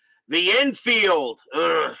 The infield,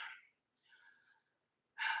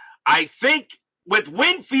 I think with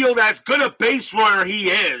Winfield as good a base runner he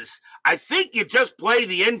is, I think you just play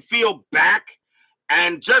the infield back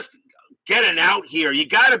and just get an out here. You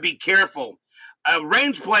got to be careful.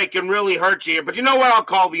 Range play can really hurt you here, but you know what? I'll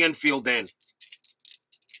call the infield in.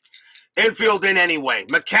 Infield in anyway.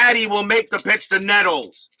 McCatty will make the pitch to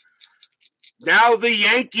Nettles. Now the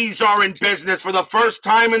Yankees are in business for the first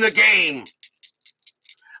time in the game.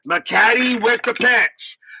 McCatty with the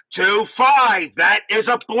pitch. 2-5. That is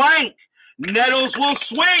a blank. Nettles will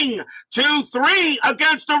swing. 2-3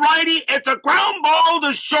 against the righty. It's a ground ball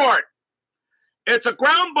to short. It's a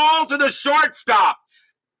ground ball to the shortstop.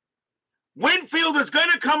 Winfield is going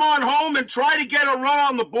to come on home and try to get a run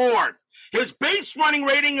on the board. His base running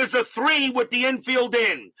rating is a 3 with the infield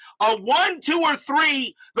in. A 1, 2, or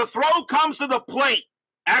 3, the throw comes to the plate.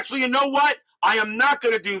 Actually, you know what? I am not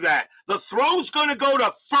going to do that. The throw's going to go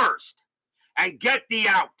to first and get the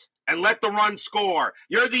out and let the run score.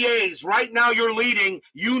 You're the A's. Right now you're leading.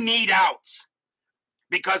 You need outs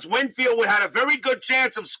because Winfield would have a very good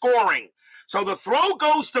chance of scoring. So the throw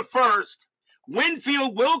goes to first.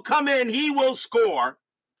 Winfield will come in. He will score.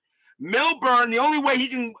 Milburn, the only way he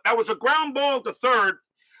can, that was a ground ball to third.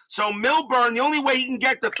 So Milburn, the only way he can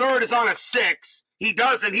get to third is on a 6. He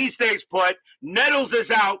doesn't. He stays put. Nettles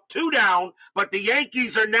is out, 2 down, but the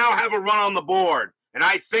Yankees are now have a run on the board. And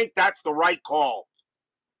I think that's the right call.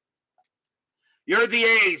 You're the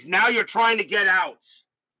A's. Now you're trying to get outs.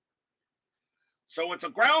 So it's a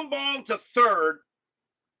ground ball to third.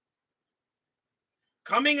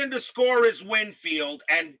 Coming in to score is Winfield,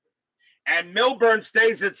 and Milburn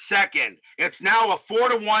stays at second. It's now a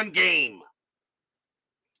 4-1 game.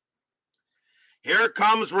 Here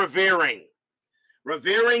comes Revering.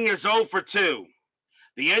 Revering is 0 for 2.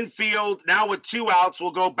 The infield, now with 2 outs,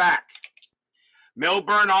 will go back.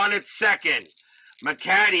 Milburn on at second.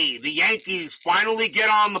 McCatty, the Yankees finally get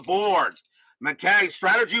on the board. McCatty,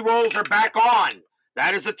 strategy rolls are back on.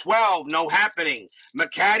 That is a 12, no happening.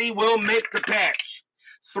 McCatty will make the pitch.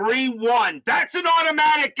 3-1. That's an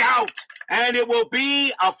automatic out, and it will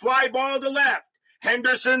be a fly ball to left.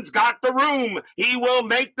 Henderson's got the room. He will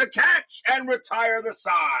make the catch and retire the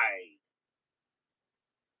side.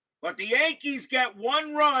 But the Yankees get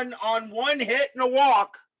 1 run on 1 hit and a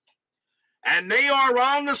walk, and they are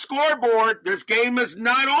on the scoreboard. This game is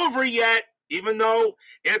not over yet, even though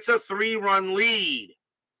it's a 3-run lead.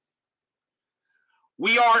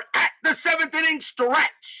 We are at the 7th inning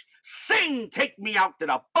stretch. Sing, take me out to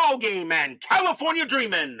the ball game and California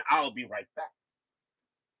dreamin'. I'll be right back.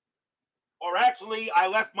 Or actually, I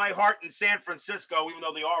left my heart in San Francisco, even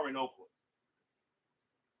though they are in Oakland.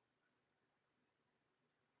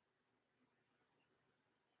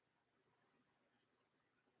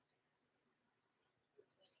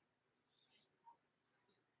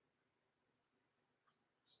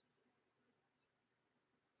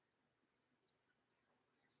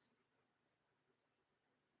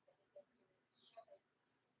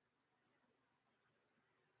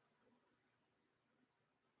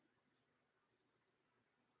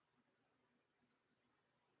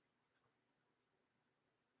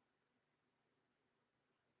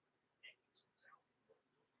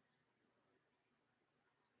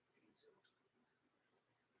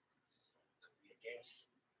 Games.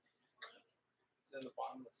 It's in the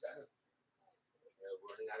bottom of the 7th. We're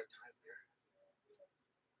running out of time here.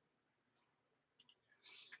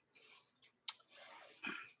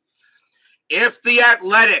 If the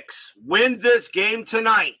Athletics win this game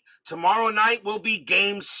tonight, tomorrow night will be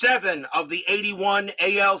Game 7 of the 81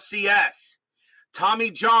 ALCS.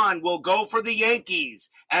 Tommy John will go for the Yankees,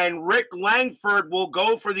 and Rick Langford will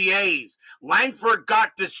go for the A's. Langford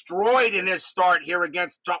got destroyed in his start here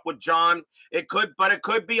with John. It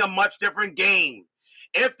could be a much different game.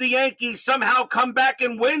 If the Yankees somehow come back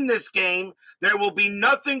and win this game, there will be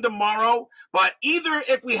nothing tomorrow. But either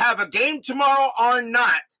if we have a game tomorrow or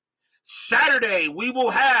not, Saturday, we will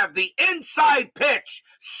have the Inside Pitch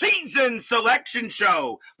Season Selection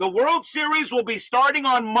Show. The World Series will be starting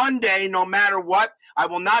on Monday, no matter what. I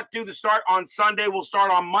will not do the start on Sunday. We'll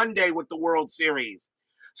start on Monday with the World Series.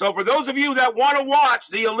 So for those of you that want to watch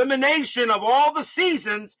the elimination of all the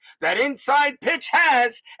seasons that Inside Pitch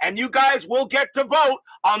has, and you guys will get to vote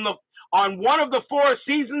on one of the 4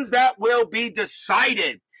 seasons that will be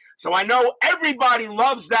decided. So I know everybody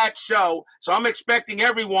loves that show, so I'm expecting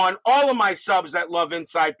everyone, all of my subs that love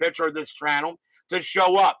Inside Pitch or this channel, to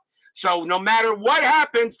show up. So no matter what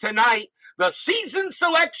happens tonight, the season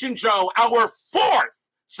selection show, our 4th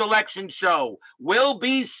selection show, will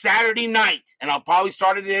be Saturday night, and I'll probably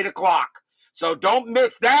start at 8 o'clock. So don't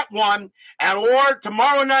miss that one, or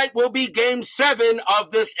tomorrow night will be Game 7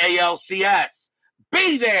 of this ALCS.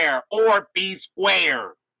 Be there or be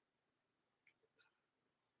square.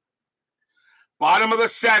 Bottom of the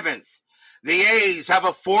 7th. The A's have a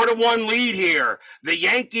 4-1 lead here. The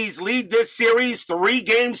Yankees lead this series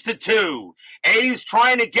 3-2. A's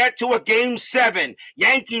trying to get to a Game 7.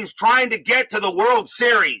 Yankees trying to get to the World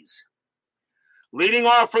Series. Leading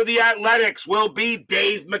off for the Athletics will be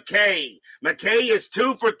Dave McCay. McCay is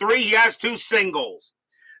 2 for 3. He has 2 singles.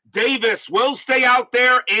 Davis will stay out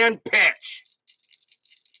there and pitch.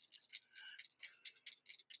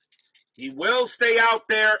 He will stay out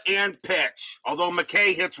there and pitch, although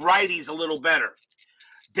McCay hits righties a little better.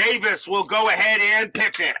 Davis will go ahead and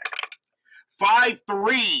pitch it.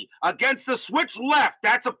 5-3 against the switch left.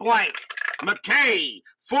 That's a blank. McCay,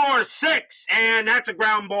 4-6, and that's a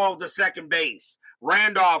ground ball to second base.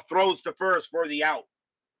 Randolph throws to first for the out.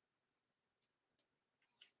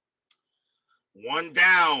 1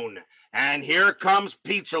 down, and here comes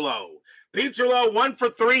Piccolo. Piccolo, 1 for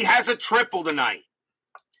 3, has a triple tonight.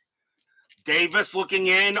 Davis looking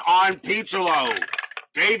in on Piccolo.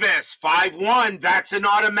 Davis, 5-1. That's an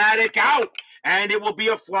automatic out, and it will be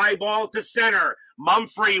a fly ball to center.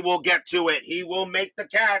 Mumphrey will get to it. He will make the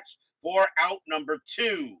catch for out number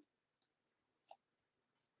 2.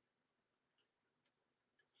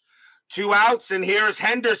 2 outs, and here's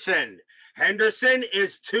Henderson. Henderson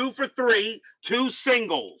is 2 for 3, 2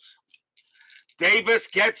 singles. Davis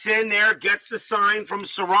gets in there, gets the sign from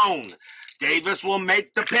Cerrone. Davis will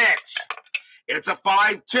make the pitch. It's a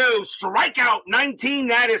 5-2, strikeout 19,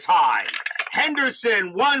 that is high.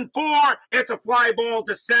 Henderson, 1-4, it's a fly ball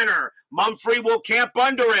to center. Mumphrey will camp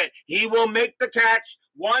under it. He will make the catch.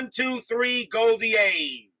 1, 2, 3, go the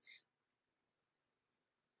A's.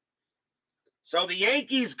 So the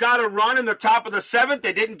Yankees got a run in the top of the 7th.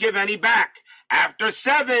 They didn't give any back. After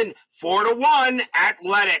 7, 4-1,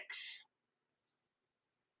 Athletics.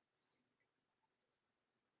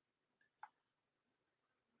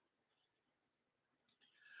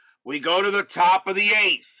 We go to the top of the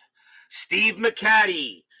 8th. Steve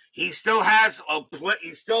McCatty. He still has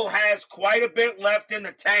quite a bit left in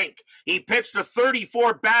the tank. He pitched a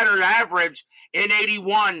 34 batter average in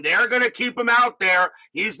 81. They're going to keep him out there.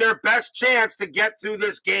 He's their best chance to get through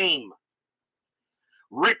this game.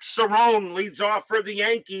 Rick Cerrone leads off for the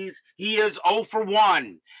Yankees. He is 0 for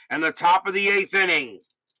 1 in the top of the 8th inning.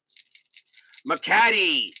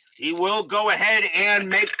 McCatty, he will go ahead and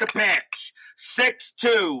make the pitch.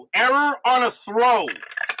 6-2, error on a throw.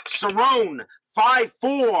 Cerrone,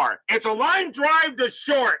 5-4. It's a line drive to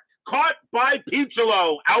short, caught by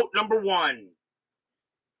Piccolo, out number 1.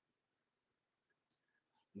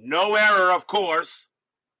 No error, of course.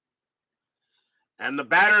 And the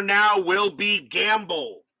batter now will be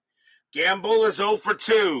Gamble. Gamble is 0 for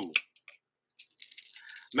 2.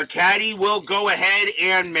 McCatty will go ahead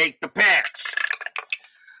and make the pitch.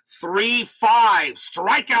 3-5,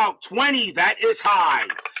 strikeout 20, that is high.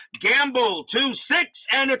 Gamble, 2-6,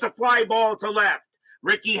 and it's a fly ball to left.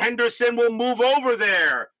 Ricky Henderson will move over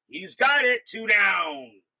there. He's got it, 2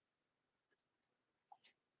 down.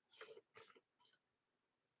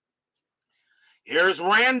 Here's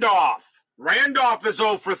Randolph. Randolph is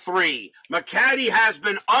 0 for 3. McCatty has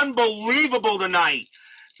been unbelievable tonight.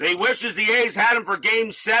 They wishes the A's had him for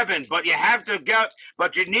Game 7, but you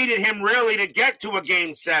needed him really to get to a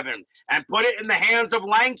Game 7 and put it in the hands of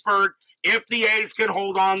Langford if the A's can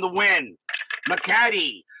hold on to win.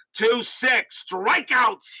 McCatty, 2-6,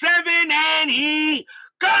 strikeout 7, and he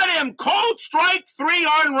got him. Cold strike 3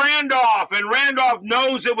 on Randolph, and Randolph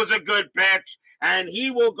knows it was a good pitch, and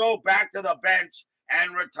he will go back to the bench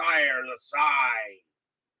and retire the side.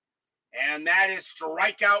 And that is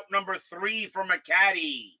strikeout number 3 for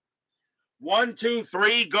McCatty. 1, 2,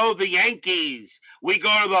 3 go the Yankees. We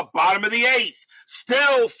go to the bottom of the 8th.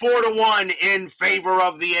 Still 4-1 in favor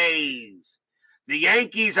of the A's. The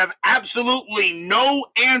Yankees have absolutely no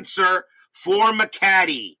answer for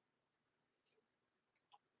McCatty.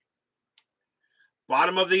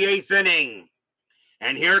 Bottom of the 8th inning.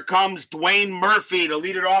 And here comes Dwayne Murphy to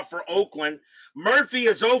lead it off for Oakland. Murphy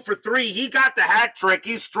is 0 for 3. He got the hat trick.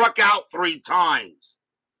 He struck out 3 times.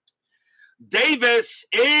 Davis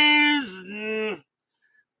is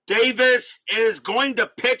going to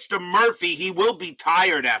pitch to Murphy. He will be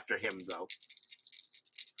tired after him, though.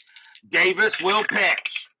 Davis will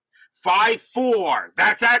pitch. 5-4.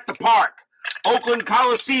 That's at the park. Oakland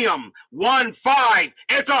Coliseum, 1-5.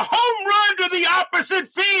 It's a home run to the opposite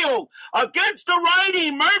field. Against the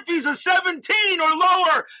righty, Murphy's a 17 or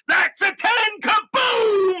lower. That's a 10.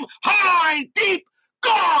 Kaboom! High, deep,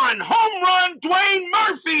 gone. Home run, Dwayne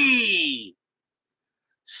Murphy.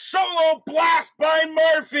 Solo blast by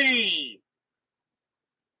Murphy.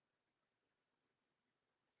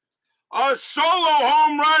 A solo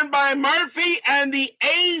home run by Murphy, and the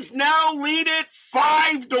A's now lead it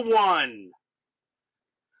 5-1.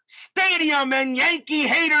 Stadium and Yankee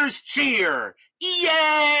haters cheer.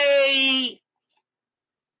 Yay!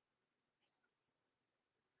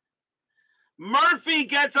 Murphy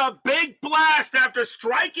gets a big blast after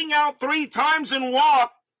striking out 3 times and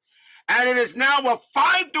walked, and it is now a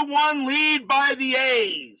 5-1 lead by the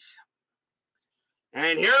A's.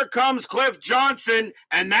 And here comes Cliff Johnson,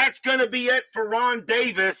 and that's going to be it for Ron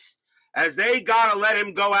Davis, as they got to let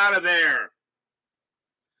him go out of there.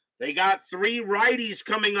 They got 3 righties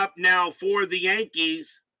coming up now for the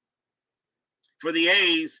Yankees, for the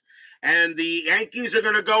A's, and the Yankees are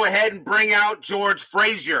going to go ahead and bring out George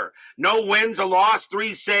Frazier. No wins, a loss,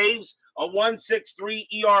 3 saves, a 1.63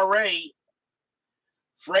 ERA.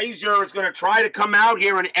 Frazier is going to try to come out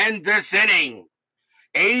here and end this inning.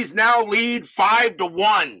 A's now lead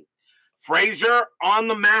 5-1. Frazier on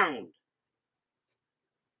the mound.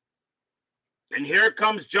 And here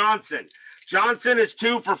comes Johnson. Johnson is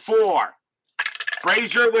 2 for 4.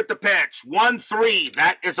 Frazier with the pitch. 1-3.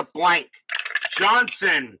 That is a blank.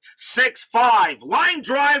 Johnson, 6-5. Line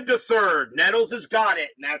drive to third. Nettles has got it,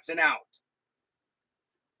 and that's an out.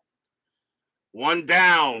 1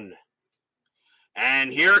 down.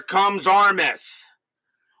 And here comes Armas.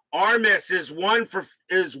 Armas is 1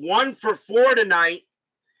 for 4 tonight.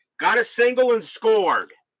 Got a single and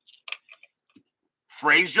scored.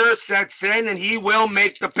 Frazier sets in, and he will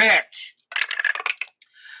make the pitch.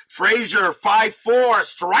 Frazier, 5-4,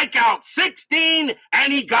 strikeout 16,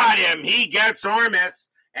 and he got him. He gets Armas,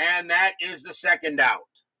 and that is the second out.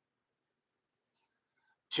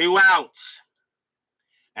 2 outs.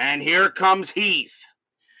 And here comes Heath.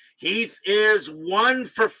 Heath is 1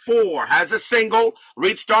 for 4, has a single,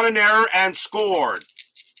 reached on an error, and scored.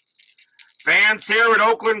 Fans here at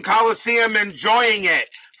Oakland Coliseum enjoying it.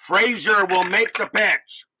 Frazier will make the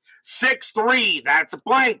pitch. 6-3, that's a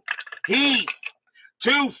blank. Heath,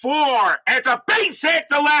 2-4, it's a base hit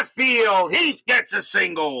to left field. Heath gets a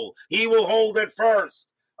single. He will hold it first.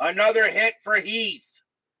 Another hit for Heath.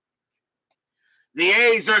 The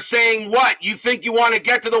A's are saying, what? You think you want to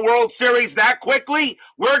get to the World Series that quickly?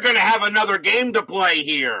 We're going to have another game to play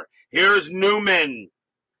here. Here's Newman.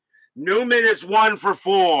 Newman is 1 for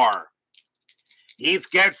 4.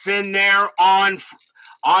 Heath gets in there on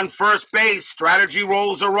first base. Strategy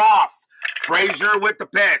rolls her off. Frazier with the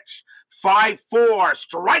pitch. 5-4,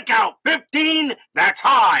 strikeout 15, that's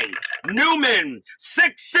high. Newman,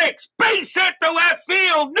 6-6, base hit to left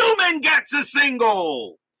field. Newman gets a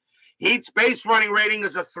single. Heath's base running rating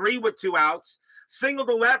is a 3 with 2 outs. Single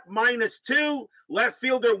to left, -2. Left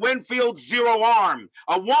fielder Winfield, 0 arm.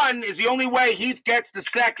 A 1 is the only way Heath gets to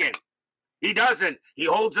second. He doesn't. He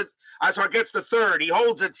holds it. Gets to third. He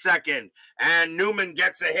holds it second. And Newman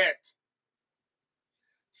gets a hit.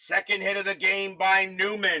 Second hit of the game by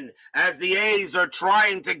Newman as the A's are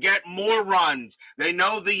trying to get more runs. They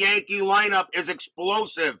know the Yankee lineup is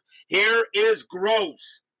explosive. Here is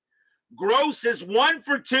Gross. Gross is 1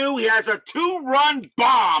 for 2. He has a 2-run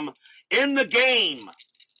bomb in the game.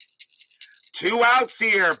 2 outs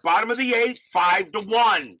here. Bottom of the 8th,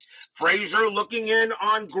 5-1. Frazier looking in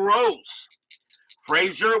on Gross.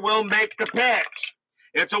 Frazier will make the pitch.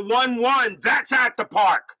 It's a 1-1. That's at the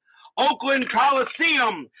park. Oakland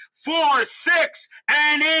Coliseum, 4-6,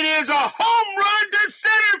 and it is a home run to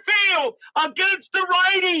center field against the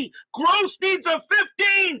righty. Gross needs a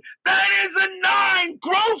 15. That is a 9.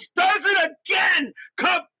 Gross does it again.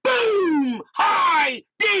 Kaboom! High,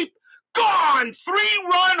 deep, gone.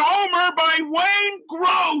 3-run homer by Wayne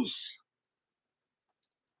Gross.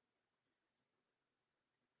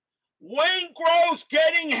 Wayne Gross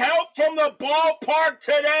getting help from the ballpark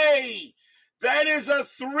today. That is a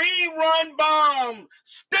 3-run bomb.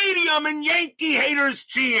 Stadium and Yankee haters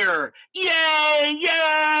cheer. Yay,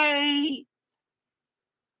 yay.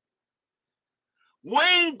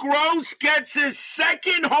 Wayne Gross gets his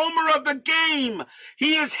second homer of the game.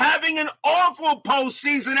 He is having an awful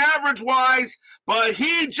postseason average-wise, but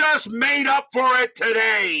he just made up for it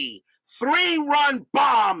today. 3-run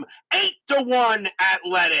bomb, 8-1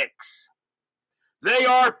 Athletics. They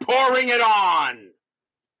are pouring it on.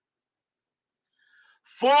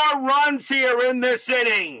 4 runs here in this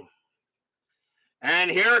inning.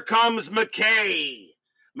 And here comes McCay.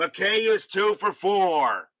 McCay is 2 for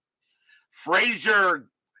 4. Frazier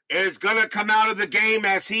is going to come out of the game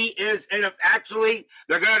as he is. And actually,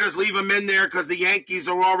 they're going to just leave him in there because the Yankees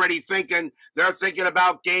are already thinking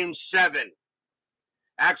about Game 7.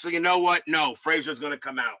 Actually, you know what? No, Frazier's going to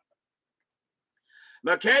come out.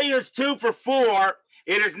 McCay is 2 for 4.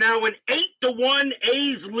 It is now an 8-1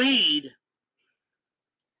 A's lead.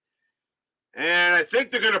 And I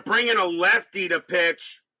think they're going to bring in a lefty to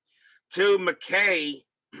pitch to McCay.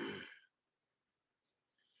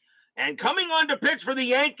 And coming on to pitch for the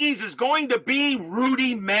Yankees is going to be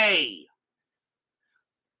Rudy May.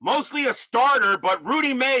 Mostly a starter, but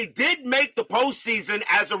Rudy May did make the postseason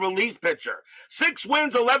as a relief pitcher. 6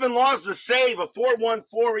 wins, 11 losses, a save, a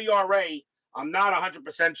 4.14 ERA. I'm not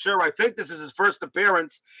 100% sure. I think this is his first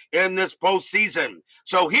appearance in this postseason.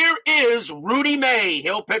 So here is Rudy May.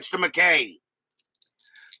 He'll pitch to McCay.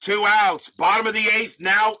 2 outs. Bottom of the 8th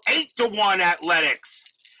now, 8-1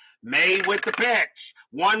 Athletics. May with the pitch.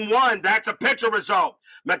 1-1. That's a pitcher result.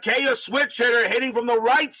 McCay, a switch hitter, hitting from the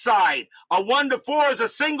right side. A 1-4 is a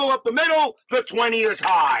single up the middle. The 20 is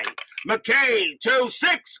high. McCay, 2-6,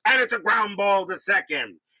 and it's a ground ball to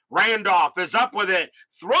second. Randolph is up with it.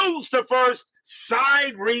 Throws to first.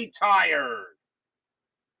 Side retired.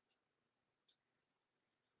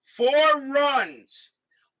 4 runs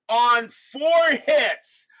on 4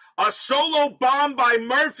 hits. A solo bomb by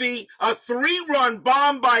Murphy. A 3-run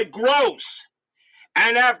bomb by Gross.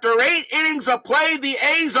 And after 8 innings of play, the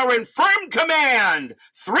A's are in firm command.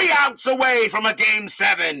 3 outs away from a Game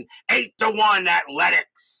 7. 8-1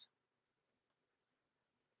 Athletics.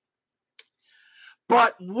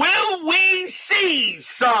 But will we see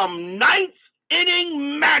some 9th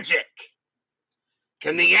inning magic?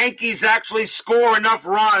 Can the Yankees actually score enough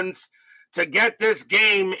runs to get this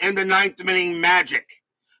game in the 9th inning magic?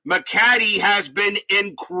 McCatty has been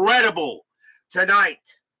incredible tonight.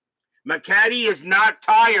 McCatty is not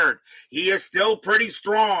tired. He is still pretty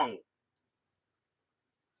strong.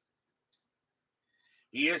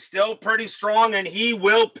 He is still pretty strong, and he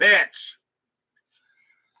will pitch.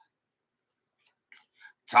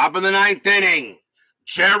 Top of the 9th inning.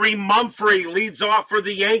 Jerry Mumphrey leads off for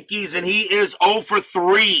the Yankees, and he is 0 for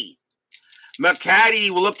 3. McCatty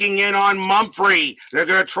looking in on Mumphrey. They're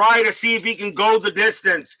going to try to see if he can go the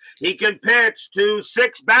distance. He can pitch to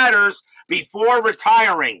 6 batters before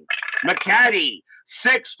retiring. McCatty,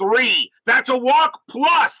 6-3. That's a walk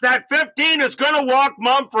plus. That 15 is going to walk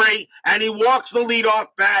Mumphrey, and he walks the leadoff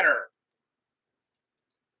batter.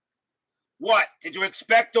 What? Did you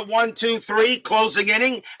expect a 1-2-3 closing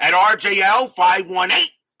inning at RJL 518?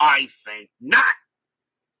 I think not.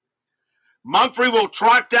 Mumphrey will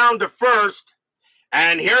trot down to first,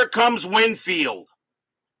 and here comes Winfield.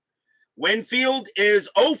 Winfield is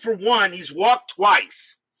 0 for 1. He's walked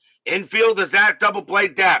twice. Infield is at double play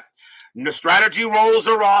depth. The strategy rolls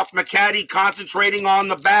are off. McCatty concentrating on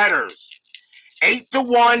the batters.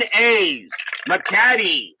 8-1 A's.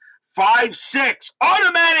 McCatty, 5-6.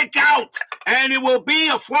 Automatic out. And it will be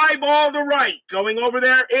a fly ball to right. Going over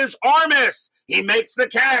there is Armas. He makes the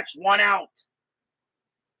catch. 1 out.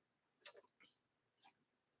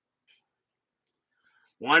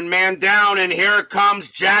 One man down, and here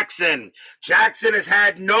comes Jackson. Jackson has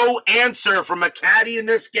had no answer from McCatty in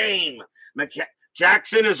this game.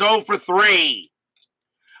 Jackson is 0 for 3.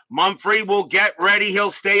 Mumphrey will get ready.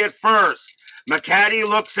 He'll stay at first. McCatty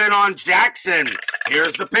looks in on Jackson.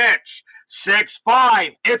 Here's the pitch.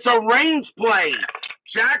 6-5. It's a range play.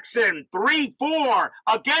 Jackson, 3-4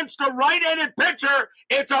 against a right-handed pitcher.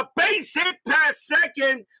 It's a base hit past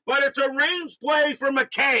second, but it's a range play for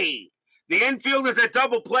McCay. The infield is at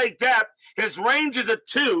double play depth. His range is a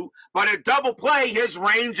 2, but at double play, his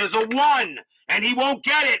range is a 1. And he won't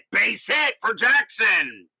get it. Base hit for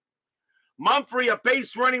Jackson. Mumphrey, a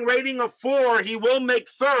base running rating of 4. He will make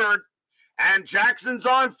third. And Jackson's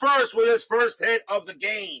on first with his first hit of the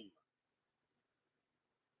game.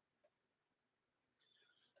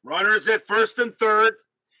 Runners at first and third.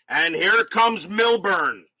 And here comes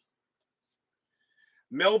Milburn.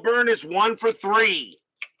 Milburn is 1 for 3.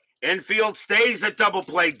 Infield stays at double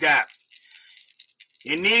play depth.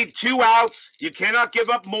 You need 2 outs. You cannot give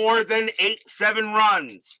up more than 8-7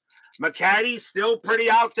 runs. McCatty still pretty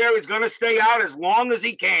out there. He's going to stay out as long as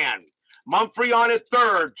he can. Mumphrey on at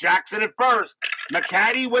third. Jackson at first.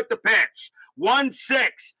 McCatty with the pitch. 1-6.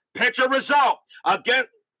 Pitcher result. Again,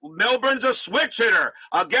 Milburn's a switch hitter.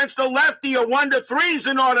 Against a lefty, a 1-3 is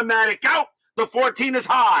an automatic out. The 14 is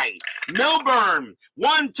high. Milburn,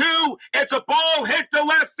 1-2. It's a ball hit to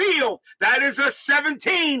left field. That is a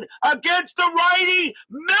 17 against the righty.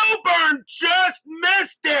 Milburn just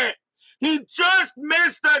missed it. He just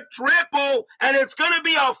missed a triple, and it's going to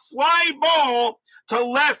be a fly ball to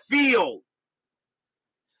left field.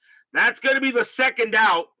 That's going to be the second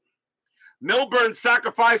out. Milburn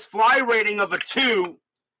sacrificed fly rating of a 2.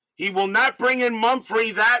 He will not bring in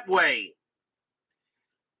Mumphrey that way.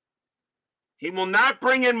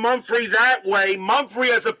 Mumphrey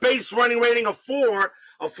has a base running rating of 4.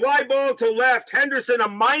 A fly ball to left. Henderson a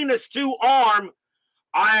 -2 arm.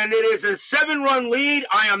 And it is a 7-run lead.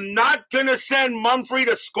 I am not going to send Mumphrey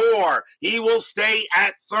to score. He will stay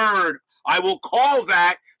at third. I will call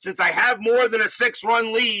that since I have more than a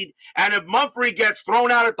 6-run lead. And if Mumphrey gets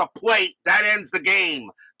thrown out at the plate, that ends the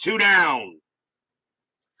game. 2 down.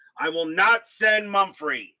 I will not send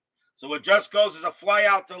Mumphrey. So it just goes as a fly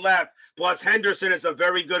out to left. Plus Henderson is a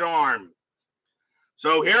very good arm.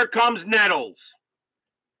 So here comes Nettles.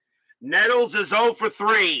 Nettles is 0 for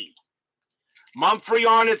 3. Mumphrey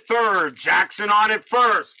on at third. Jackson on at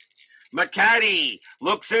first. McCatty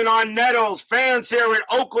looks in on Nettles. Fans here at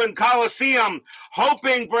Oakland Coliseum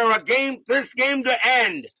hoping for this game to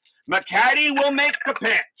end. McCatty will make the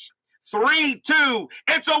pitch. 3-2.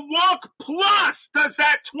 It's a walk plus. Does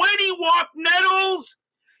that 20 walk Nettles?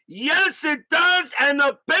 Yes, it does, and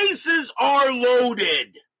the bases are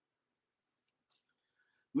loaded.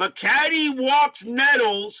 McCatty walks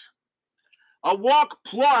Nettles, a walk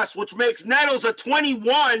plus, which makes Nettles a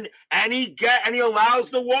 21, and he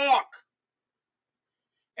allows the walk.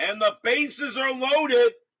 And the bases are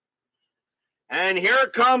loaded. And here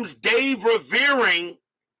comes Dave Revering.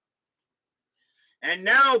 And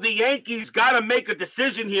now the Yankees got to make a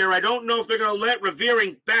decision here. I don't know if they're going to let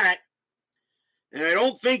Revering bat. And I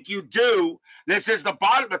don't think you do. This is the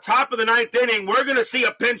top of the 9th inning. We're going to see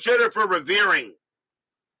a pinch hitter for Revering.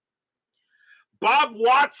 Bob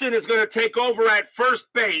Watson is going to take over at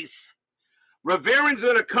first base. Revering's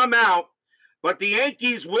going to come out, but the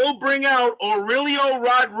Yankees will bring out Aurelio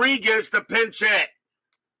Rodriguez to pinch hit.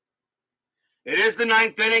 It is the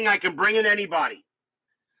 9th inning. I can bring in anybody.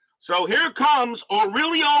 So here comes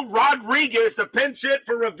Aurelio Rodriguez to pinch hit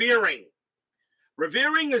for Revering.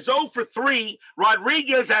 Revering is 0 for 3.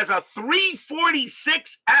 Rodriguez has a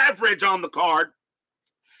 346 average on the card.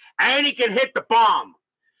 And he can hit the bomb.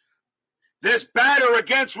 This batter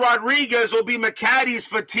against Rodriguez will be McCatty's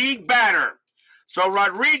fatigue batter. So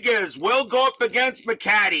Rodriguez will go up against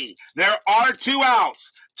McCatty. There are 2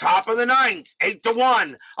 outs. Top of the 9th,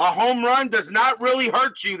 8-1. A home run does not really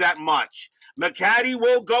hurt you that much. McCatty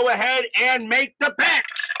will go ahead and make the pitch.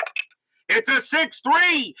 It's a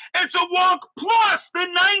 6-3. It's a walk plus. The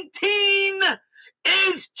 19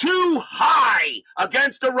 is too high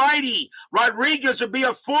against a righty. Rodriguez would be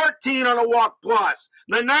a 14 on a walk plus.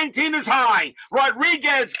 The 19 is high.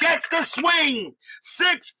 Rodriguez gets the swing.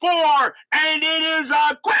 6-4, and it is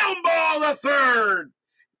a ground ball to third.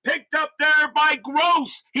 Picked up there by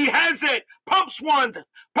Gross. He has it. Pumps once,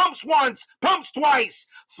 pumps twice.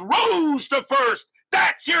 Throws to first.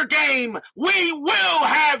 That's your game. We will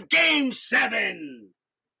have game 7.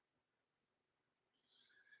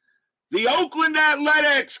 The Oakland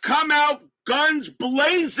Athletics come out guns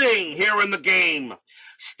blazing here in the game.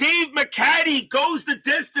 Steve McCatty goes the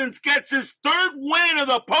distance, gets his 3rd win of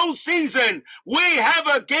the postseason. We have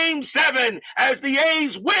a game 7 as the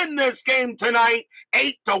A's win this game tonight,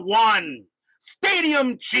 8-1.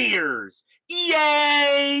 Stadium cheers.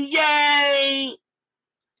 Yay, yay.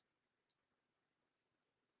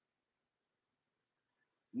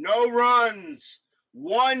 No runs,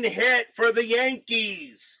 1 hit for the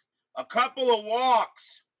Yankees, a couple of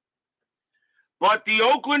walks. but the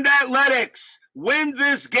Oakland Athletics win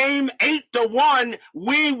this game 8-1,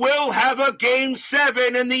 we will have a Game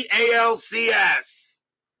 7 in the ALCS.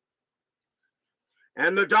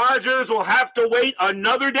 And the Dodgers will have to wait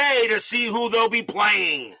another day to see who they'll be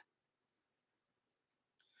playing.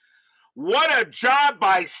 What a job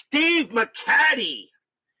by Steve McCatty.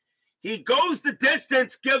 He goes the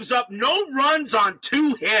distance, gives up no runs on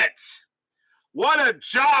 2 hits. What a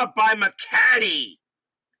job by McCatty.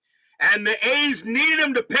 And the A's needed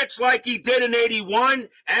him to pitch like he did in 81,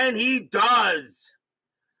 and he does.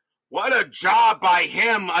 What a job by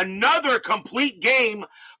him. Another complete game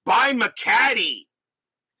by McCatty.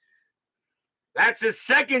 That's his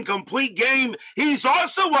second complete game. He's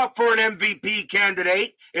also up for an MVP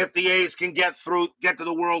candidate if the A's can get to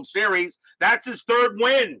the World Series. That's his third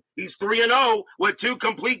win. He's 3-0 with 2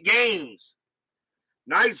 complete games.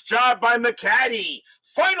 Nice job by McCatty.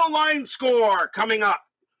 Final line score coming up.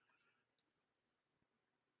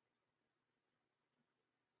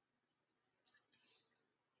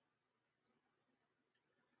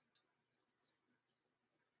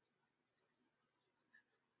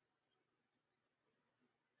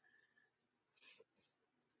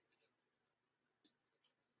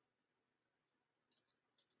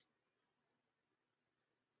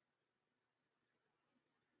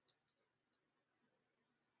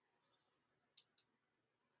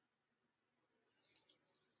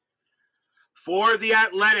 For the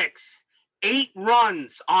Athletics, 8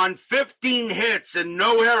 runs on 15 hits and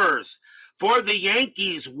no errors. For the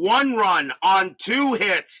Yankees, 1 run on 2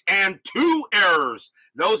 hits and 2 errors.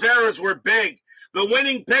 Those errors were big. The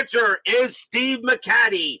winning pitcher is Steve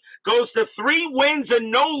McCatty. Goes to 3 wins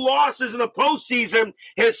and no losses in the postseason,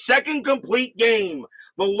 his second complete game.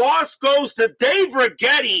 The loss goes to Dave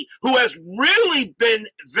Righetti, who has really been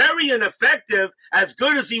very ineffective, as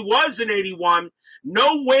good as he was in 81.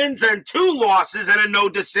 No wins and 2 losses and a no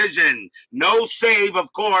decision. No save,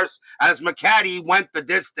 of course, as McCatty went the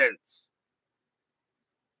distance.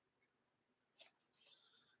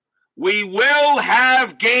 We will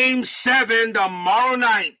have Game 7 tomorrow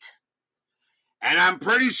night. And I'm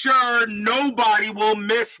pretty sure nobody will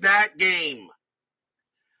miss that game.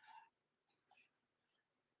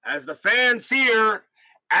 As the fans here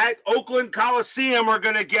at Oakland Coliseum are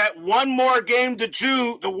going to get one more game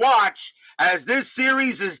to watch, as this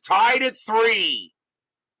series is tied at 3.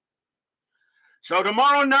 So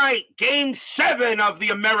tomorrow night, Game 7 of the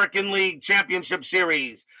American League Championship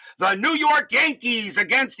Series. The New York Yankees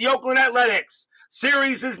against the Oakland Athletics.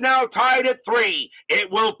 Series is now tied at 3. It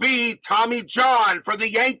will be Tommy John for the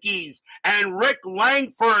Yankees and Rick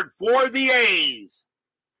Langford for the A's.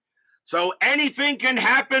 So anything can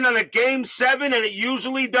happen on a Game 7, and it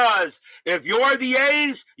usually does. If you're the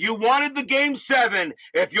A's, you wanted the Game 7.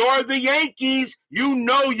 If you're the Yankees, you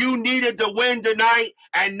know you needed to win tonight,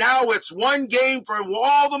 and now it's one game for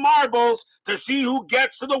all the marbles to see who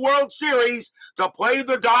gets to the World Series to play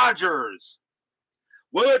the Dodgers.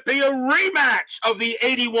 Will it be a rematch of the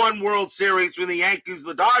 81 World Series between the Yankees and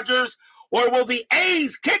the Dodgers, or will the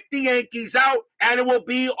A's kick the Yankees out and it will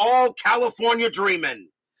be all California dreaming?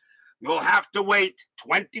 You'll have to wait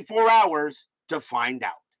 24 hours to find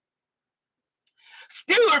out.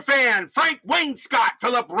 Steeler fan Frank Wayne Scott,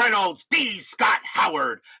 Philip Reynolds, D. Scott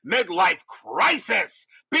Howard, Midlife Crisis,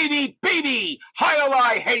 BB,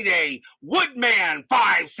 Highlight Heyday, Woodman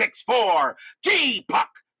 564, G. Puck.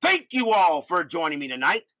 Thank you all for joining me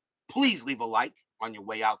tonight. Please leave a like on your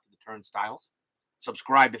way out to the turnstiles.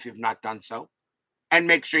 Subscribe if you've not done so. And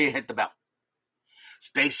make sure you hit the bell.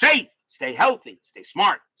 Stay safe, stay healthy, stay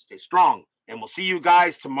smart, stay strong. And we'll see you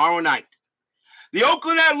guys tomorrow night. The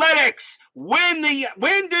Oakland Athletics win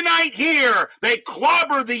tonight here. They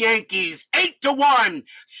clobber the Yankees 8-1.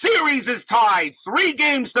 Series is tied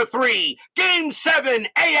 3-3. Game 7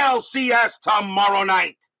 ALCS tomorrow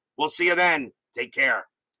night. We'll see you then. Take care.